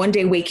whatever, and one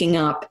day waking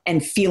up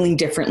and feeling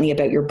differently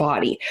about your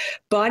body.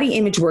 Body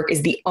image work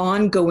is the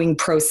ongoing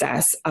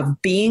process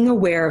of being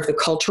aware of the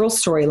cultural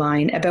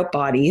storyline about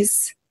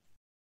bodies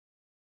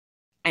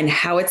and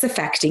how it's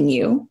affecting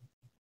you.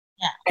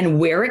 Yeah. And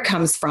where it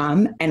comes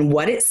from and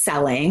what it's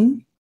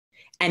selling,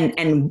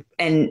 and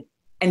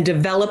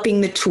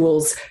developing the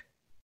tools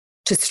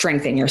to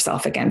strengthen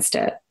yourself against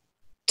it,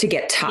 to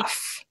get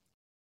tough,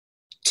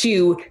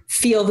 to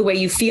feel the way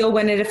you feel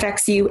when it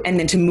affects you, and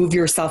then to move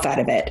yourself out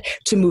of it,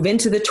 to move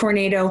into the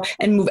tornado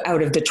and move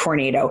out of the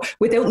tornado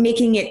without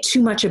making it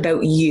too much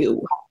about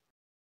you.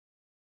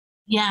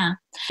 Yeah.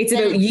 It's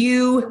about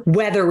you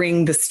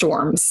weathering the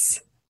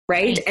storms.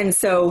 Right. And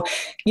so,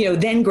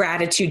 then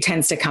gratitude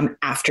tends to come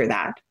after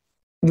that.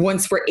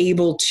 Once we're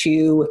able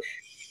to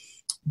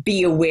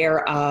be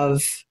aware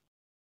of,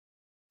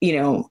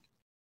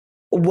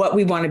 what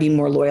we want to be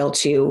more loyal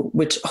to,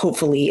 which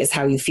hopefully is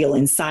how you feel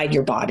inside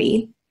your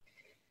body.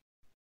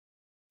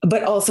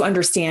 But also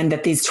understand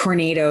that these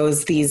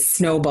tornadoes, these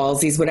snowballs,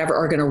 these whatever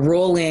are going to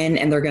roll in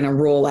and they're going to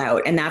roll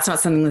out. And that's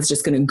not something that's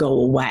just going to go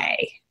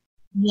away.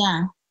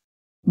 Yeah.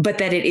 But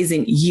that it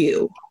isn't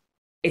you.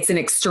 It's an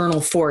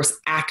external force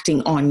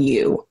acting on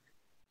you.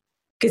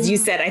 Because you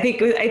said, I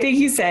think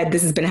you said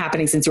this has been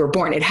happening since you were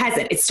born. It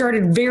hasn't. It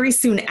started very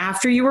soon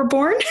after you were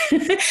born,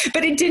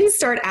 but it didn't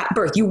start at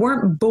birth. You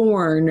weren't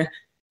born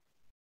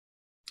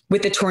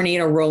with the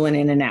tornado rolling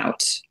in and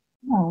out.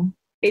 No.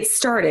 It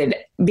started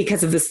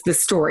because of the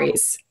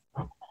stories.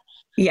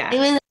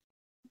 Yeah.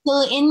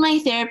 So in my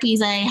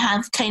therapies, I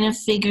have kind of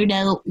figured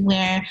out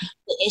where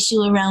the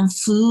issue around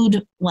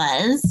food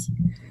was,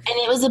 and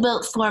it was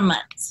about 4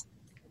 months.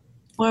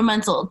 4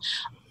 months old.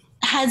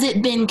 Has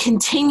it been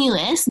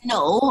continuous?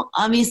 No.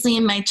 Obviously,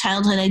 in my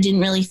childhood, I didn't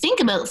really think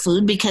about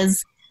food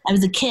because I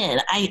was a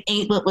kid. I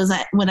ate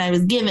what I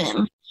was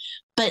given.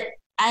 But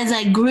as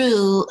I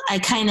grew, I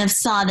kind of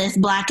saw this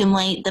black and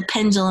white, the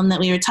pendulum that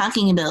we were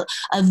talking about,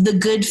 of the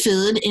good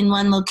food in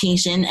one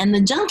location and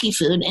the junky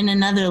food in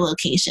another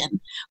location.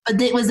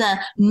 But it was a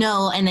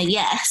no and a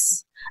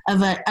yes,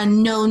 of a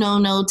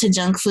no to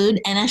junk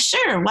food and a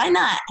sure, why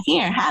not?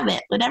 Here, have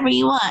it, whatever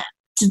you want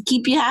to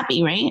keep you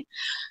happy, right?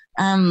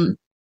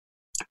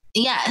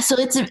 So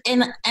it's,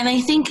 and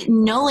I think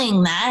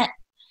knowing that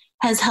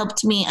has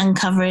helped me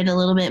uncover it a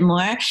little bit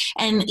more.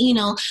 And,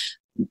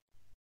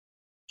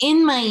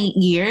 in my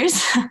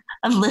years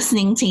of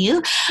listening to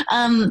you,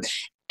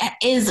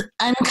 is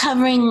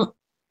uncovering,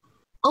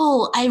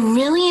 I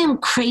really am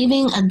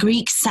craving a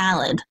Greek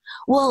salad.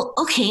 Well,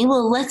 okay,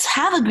 let's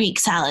have a Greek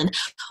salad.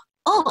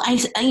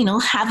 I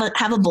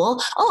have a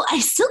bowl. I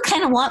still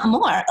kind of want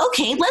more.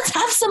 Okay, let's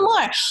have some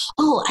more.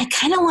 I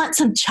kind of want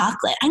some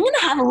chocolate. I'm going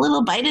to have a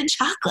little bite of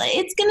chocolate.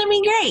 It's going to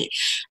be great.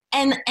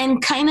 And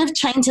kind of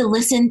trying to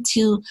listen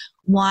to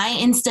why,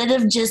 instead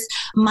of just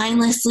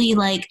mindlessly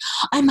like,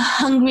 I'm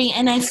hungry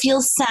and I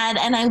feel sad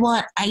and I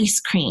want ice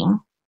cream.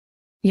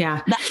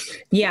 Yeah.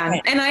 Yeah.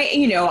 And I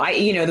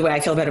the way I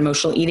feel about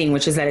emotional eating,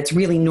 which is that it's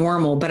really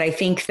normal. But I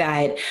think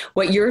that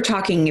what you're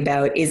talking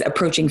about is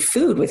approaching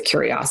food with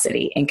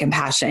curiosity and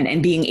compassion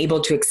and being able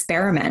to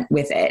experiment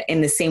with it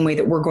in the same way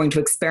that we're going to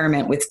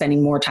experiment with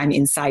spending more time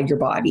inside your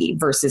body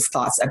versus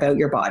thoughts about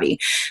your body.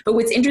 But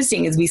what's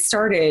interesting is we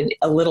started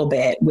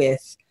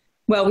with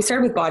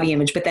body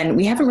image, but then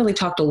we haven't really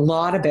talked a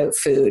lot about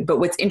food. But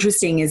what's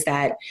interesting is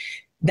that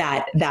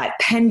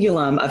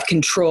pendulum of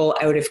control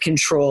out of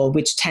control,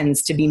 which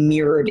tends to be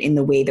mirrored in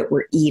the way that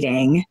we're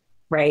eating,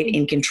 right?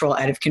 In control,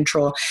 out of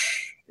control.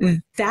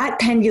 That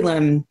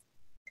pendulum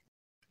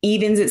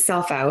evens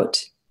itself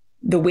out.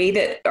 The way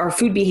that our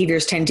food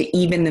behaviors tend to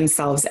even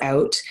themselves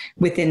out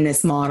within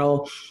this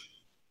model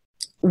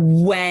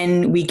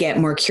when we get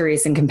more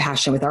curious and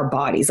compassionate with our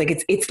bodies.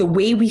 Like it's the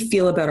way we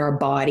feel about our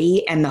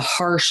body and the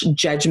harsh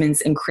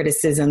judgments and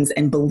criticisms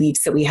and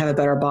beliefs that we have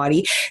about our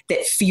body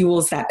that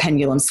fuels that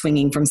pendulum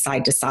swinging from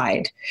side to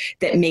side,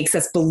 that makes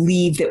us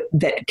believe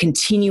that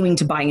continuing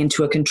to buy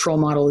into a control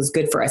model is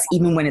good for us,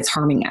 even when it's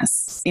harming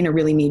us in a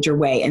really major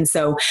way. And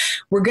so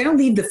we're going to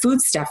leave the food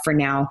stuff for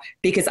now,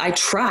 because I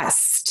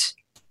trust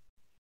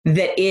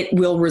that it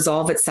will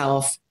resolve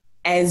itself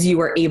as you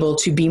are able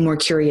to be more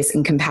curious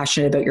and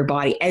compassionate about your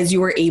body, as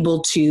you are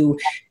able to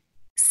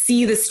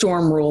see the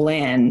storm roll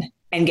in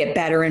and get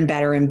better and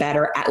better and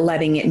better at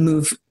letting it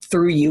move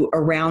through you,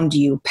 around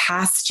you,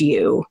 past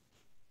you,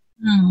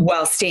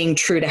 while staying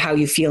true to how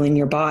you feel in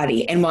your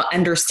body. And while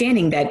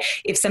understanding that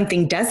if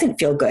something doesn't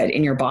feel good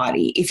in your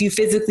body, if you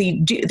physically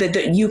do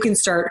that, you can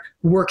start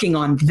working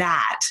on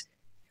that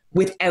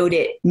without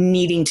it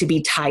needing to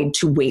be tied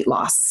to weight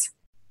loss.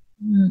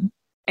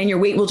 And your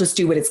weight will just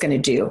do what it's going to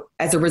do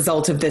as a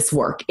result of this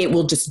work. It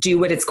will just do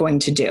what it's going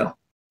to do.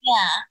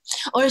 Yeah.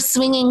 Or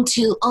swinging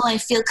to, oh, I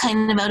feel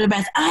kind of out of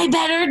breath, I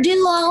better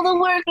do all the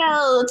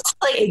workouts.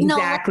 Like,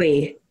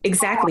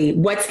 Exactly.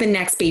 What's the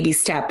next baby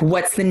step?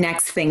 What's the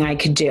next thing I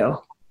could do?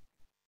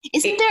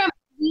 Isn't there a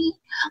movie?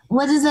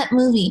 What is that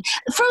movie?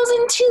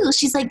 Frozen 2.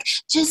 She's like,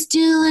 just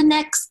do the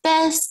next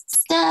best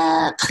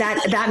step.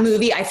 That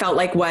movie I felt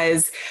like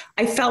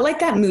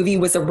that movie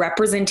was a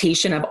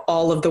representation of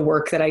all of the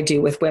work that I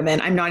do with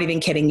women. I'm not even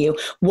kidding you.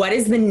 What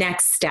is the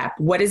next step?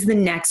 What is the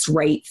next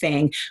right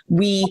thing?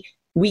 We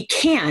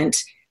can't,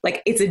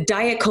 like, it's a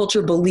diet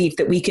culture belief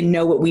that we can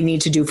know what we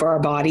need to do for our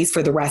bodies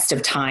for the rest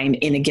of time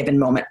in a given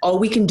moment. All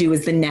we can do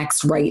is the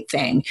next right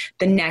thing,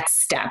 the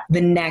next step,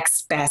 the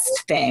next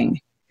best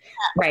thing.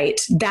 Right.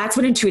 That's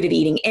what intuitive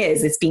eating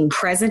is. It's being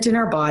present in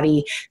our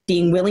body,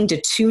 being willing to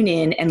tune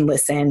in and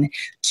listen,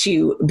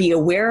 to be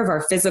aware of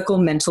our physical,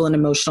 mental, and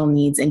emotional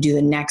needs and do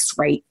the next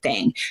right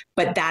thing.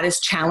 But that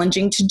is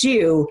challenging to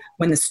do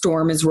when the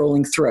storm is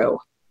rolling through,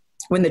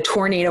 when the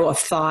tornado of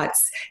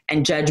thoughts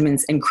and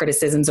judgments and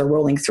criticisms are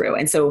rolling through.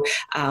 And so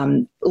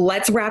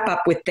let's wrap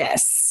up with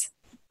this.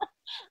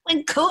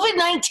 When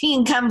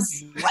COVID-19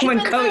 comes, all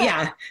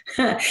the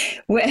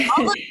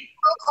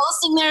people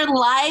posting their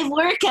live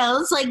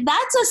workouts, like,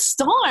 that's a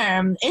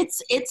storm.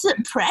 It's a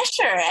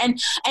pressure, and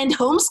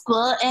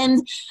homeschool,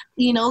 and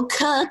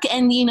cook,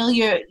 and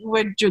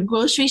we're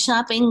grocery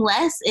shopping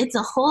less. It's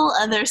a whole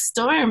other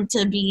storm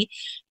to be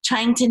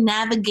trying to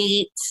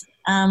navigate.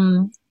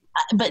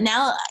 But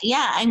now,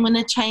 I'm going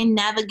to try and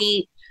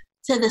navigate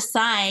to the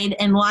side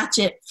and watch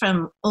it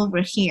from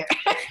over here.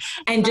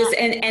 And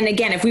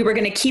again, if we were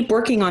going to keep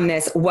working on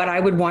this, what I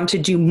would want to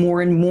do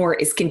more and more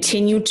is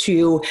continue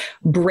to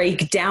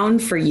break down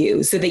for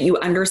you so that you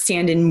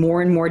understand in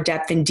more and more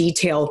depth and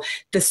detail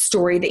the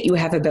story that you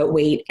have about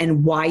weight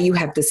and why you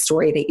have the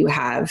story that you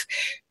have.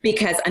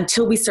 Because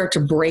until we start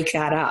to break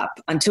that up,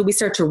 until we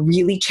start to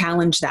really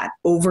challenge that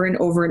over and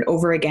over and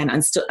over again,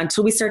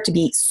 until we start to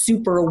be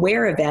super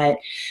aware of it,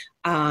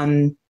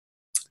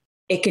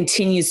 it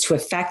continues to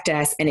affect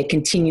us, and it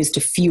continues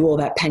to fuel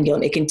that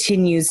pendulum. It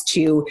continues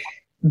to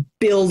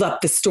build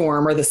up the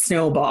storm or the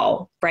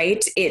snowball,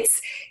 right?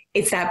 It's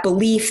that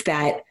belief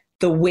that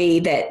the way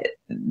that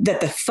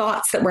the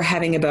thoughts that we're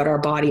having about our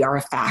body are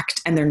a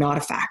fact, and they're not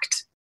a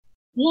fact.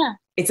 Yeah.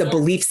 It's a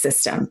belief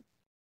system,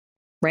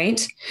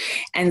 right?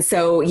 And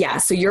so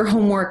your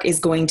homework is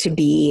going to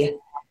be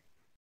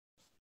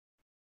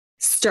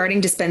starting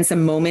to spend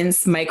some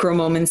micro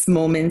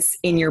moments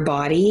in your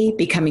body,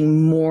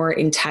 becoming more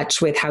in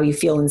touch with how you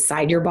feel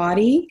inside your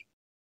body,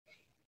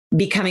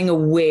 becoming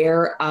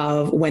aware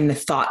of when the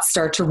thoughts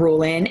start to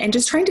roll in, and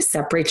just trying to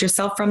separate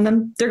yourself from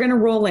them. They're going to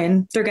roll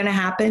in. They're going to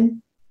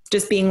happen.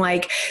 Just being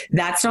like,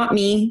 that's not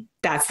me.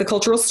 That's the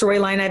cultural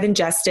storyline I've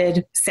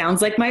ingested.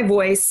 Sounds like my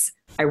voice.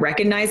 I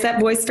recognize that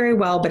voice very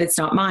well, but it's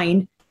not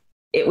mine.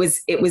 It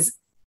was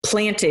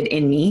planted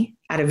in me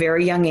at a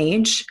very young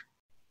age.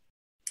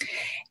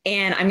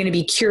 And I'm going to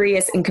be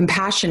curious and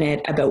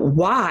compassionate about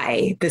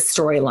why this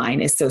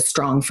storyline is so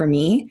strong for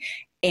me.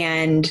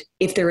 And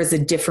if there is a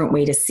different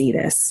way to see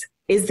this,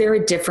 is there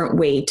a different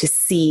way to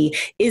see,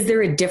 is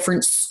there a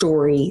different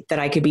story that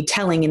I could be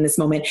telling in this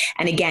moment?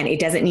 And again,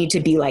 it doesn't need to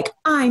be like,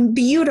 I'm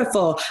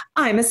beautiful,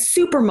 I'm a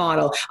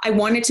supermodel. I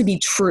want it to be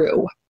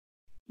true.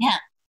 Yeah.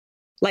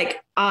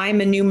 Like,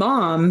 I'm a new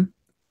mom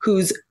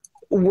who's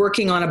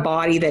working on a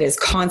body that is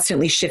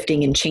constantly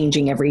shifting and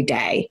changing every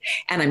day,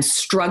 and I'm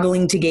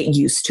struggling to get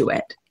used to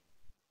it.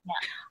 Yeah.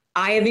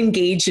 I have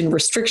engaged in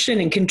restriction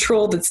and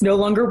control that's no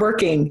longer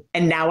working,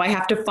 and now I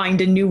have to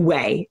find a new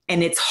way,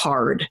 and it's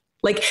hard.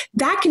 Like,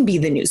 that can be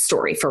the news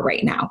story for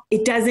right now.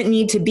 It doesn't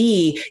need to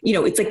be,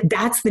 it's like,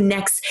 that's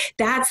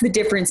the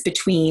difference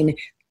between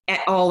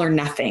all or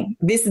nothing.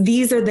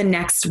 These are the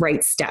next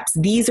right steps.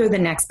 These are the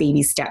next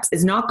baby steps.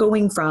 Is not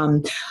going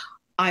from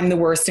I'm the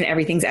worst and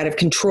everything's out of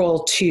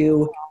control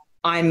to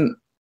I'm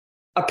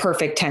a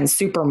perfect 10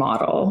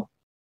 supermodel,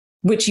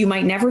 which you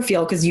might never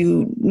feel because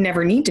you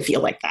never need to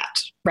feel like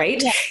that,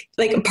 right? Yeah.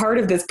 Like, part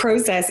of this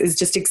process is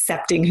just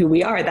accepting who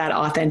we are, that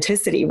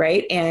authenticity,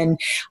 right? And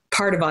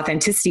part of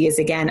authenticity is,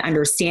 again,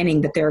 understanding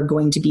that there are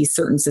going to be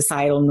certain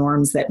societal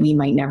norms that we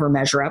might never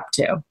measure up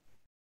to.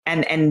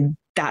 And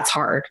that's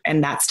hard,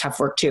 and that's tough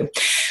work too.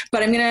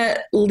 But I'm going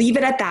to leave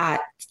it at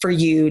that for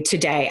you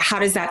today. How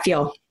does that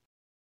feel?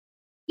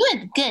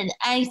 Good.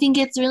 I think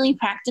it's really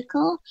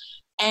practical,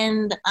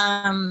 and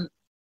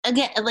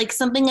again, like,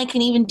 something I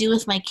can even do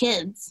with my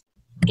kids,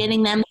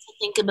 getting them to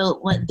think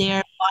about what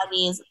their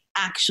body is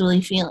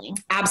actually feeling.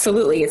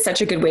 Absolutely. It's such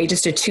a good way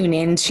just to tune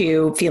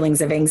into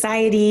feelings of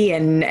anxiety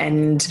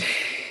and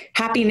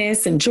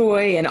happiness and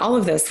joy and all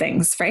of those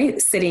things,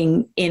 right?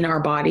 Sitting in our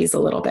bodies a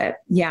little bit.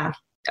 Yeah.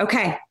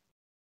 Okay.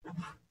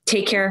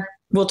 Take care.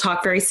 We'll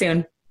talk very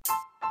soon.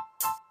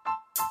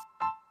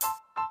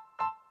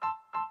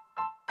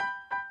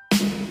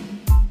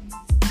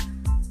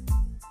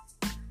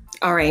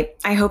 All right.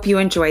 I hope you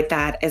enjoyed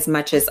that as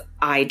much as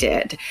I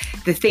did.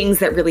 The things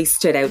that really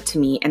stood out to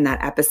me in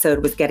that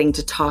episode was getting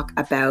to talk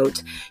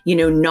about,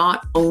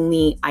 not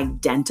only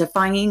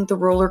identifying the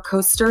roller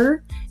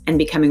coaster and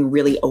becoming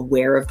really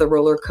aware of the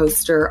roller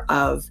coaster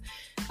of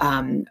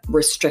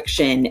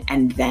restriction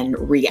and then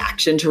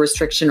reaction to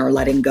restriction or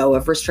letting go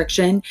of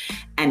restriction,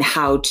 and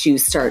how to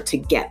start to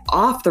get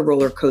off the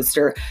roller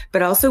coaster,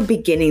 but also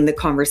beginning the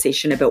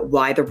conversation about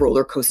why the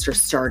roller coaster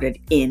started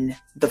in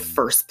the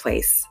first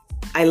place.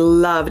 I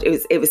loved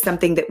it. It was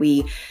something that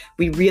we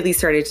really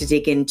started to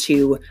dig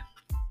into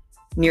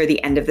near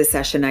the end of the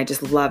session. I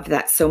just loved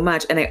that so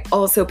much. And I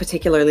also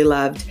particularly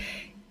loved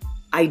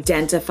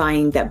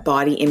identifying that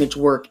body image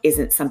work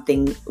isn't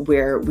something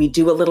where we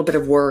do a little bit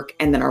of work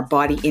and then our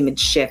body image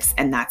shifts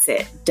and that's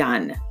it,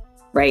 done,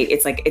 right?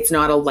 It's like, it's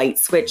not a light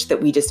switch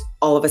that we just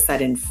all of a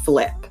sudden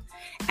flip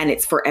and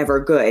it's forever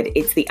good.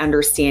 It's the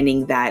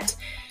understanding that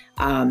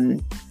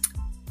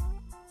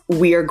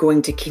we are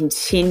going to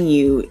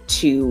continue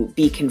to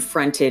be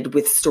confronted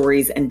with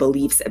stories and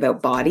beliefs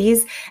about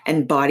bodies,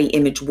 and body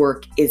image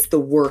work is the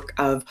work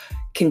of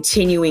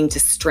continuing to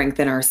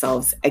strengthen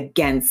ourselves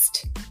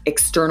against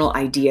external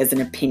ideas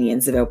and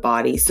opinions about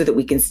bodies so that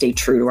we can stay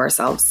true to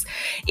ourselves.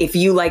 If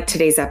you liked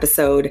today's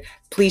episode,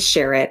 please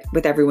share it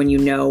with everyone you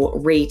know,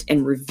 rate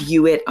and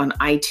review it on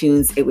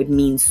iTunes. It would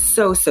mean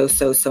so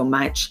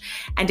much.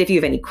 And if you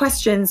have any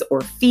questions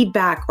or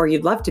feedback, or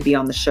you'd love to be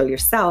on the show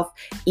yourself,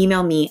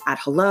 email me at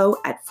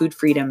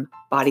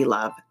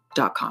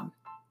hello@foodfreedombodylove.com.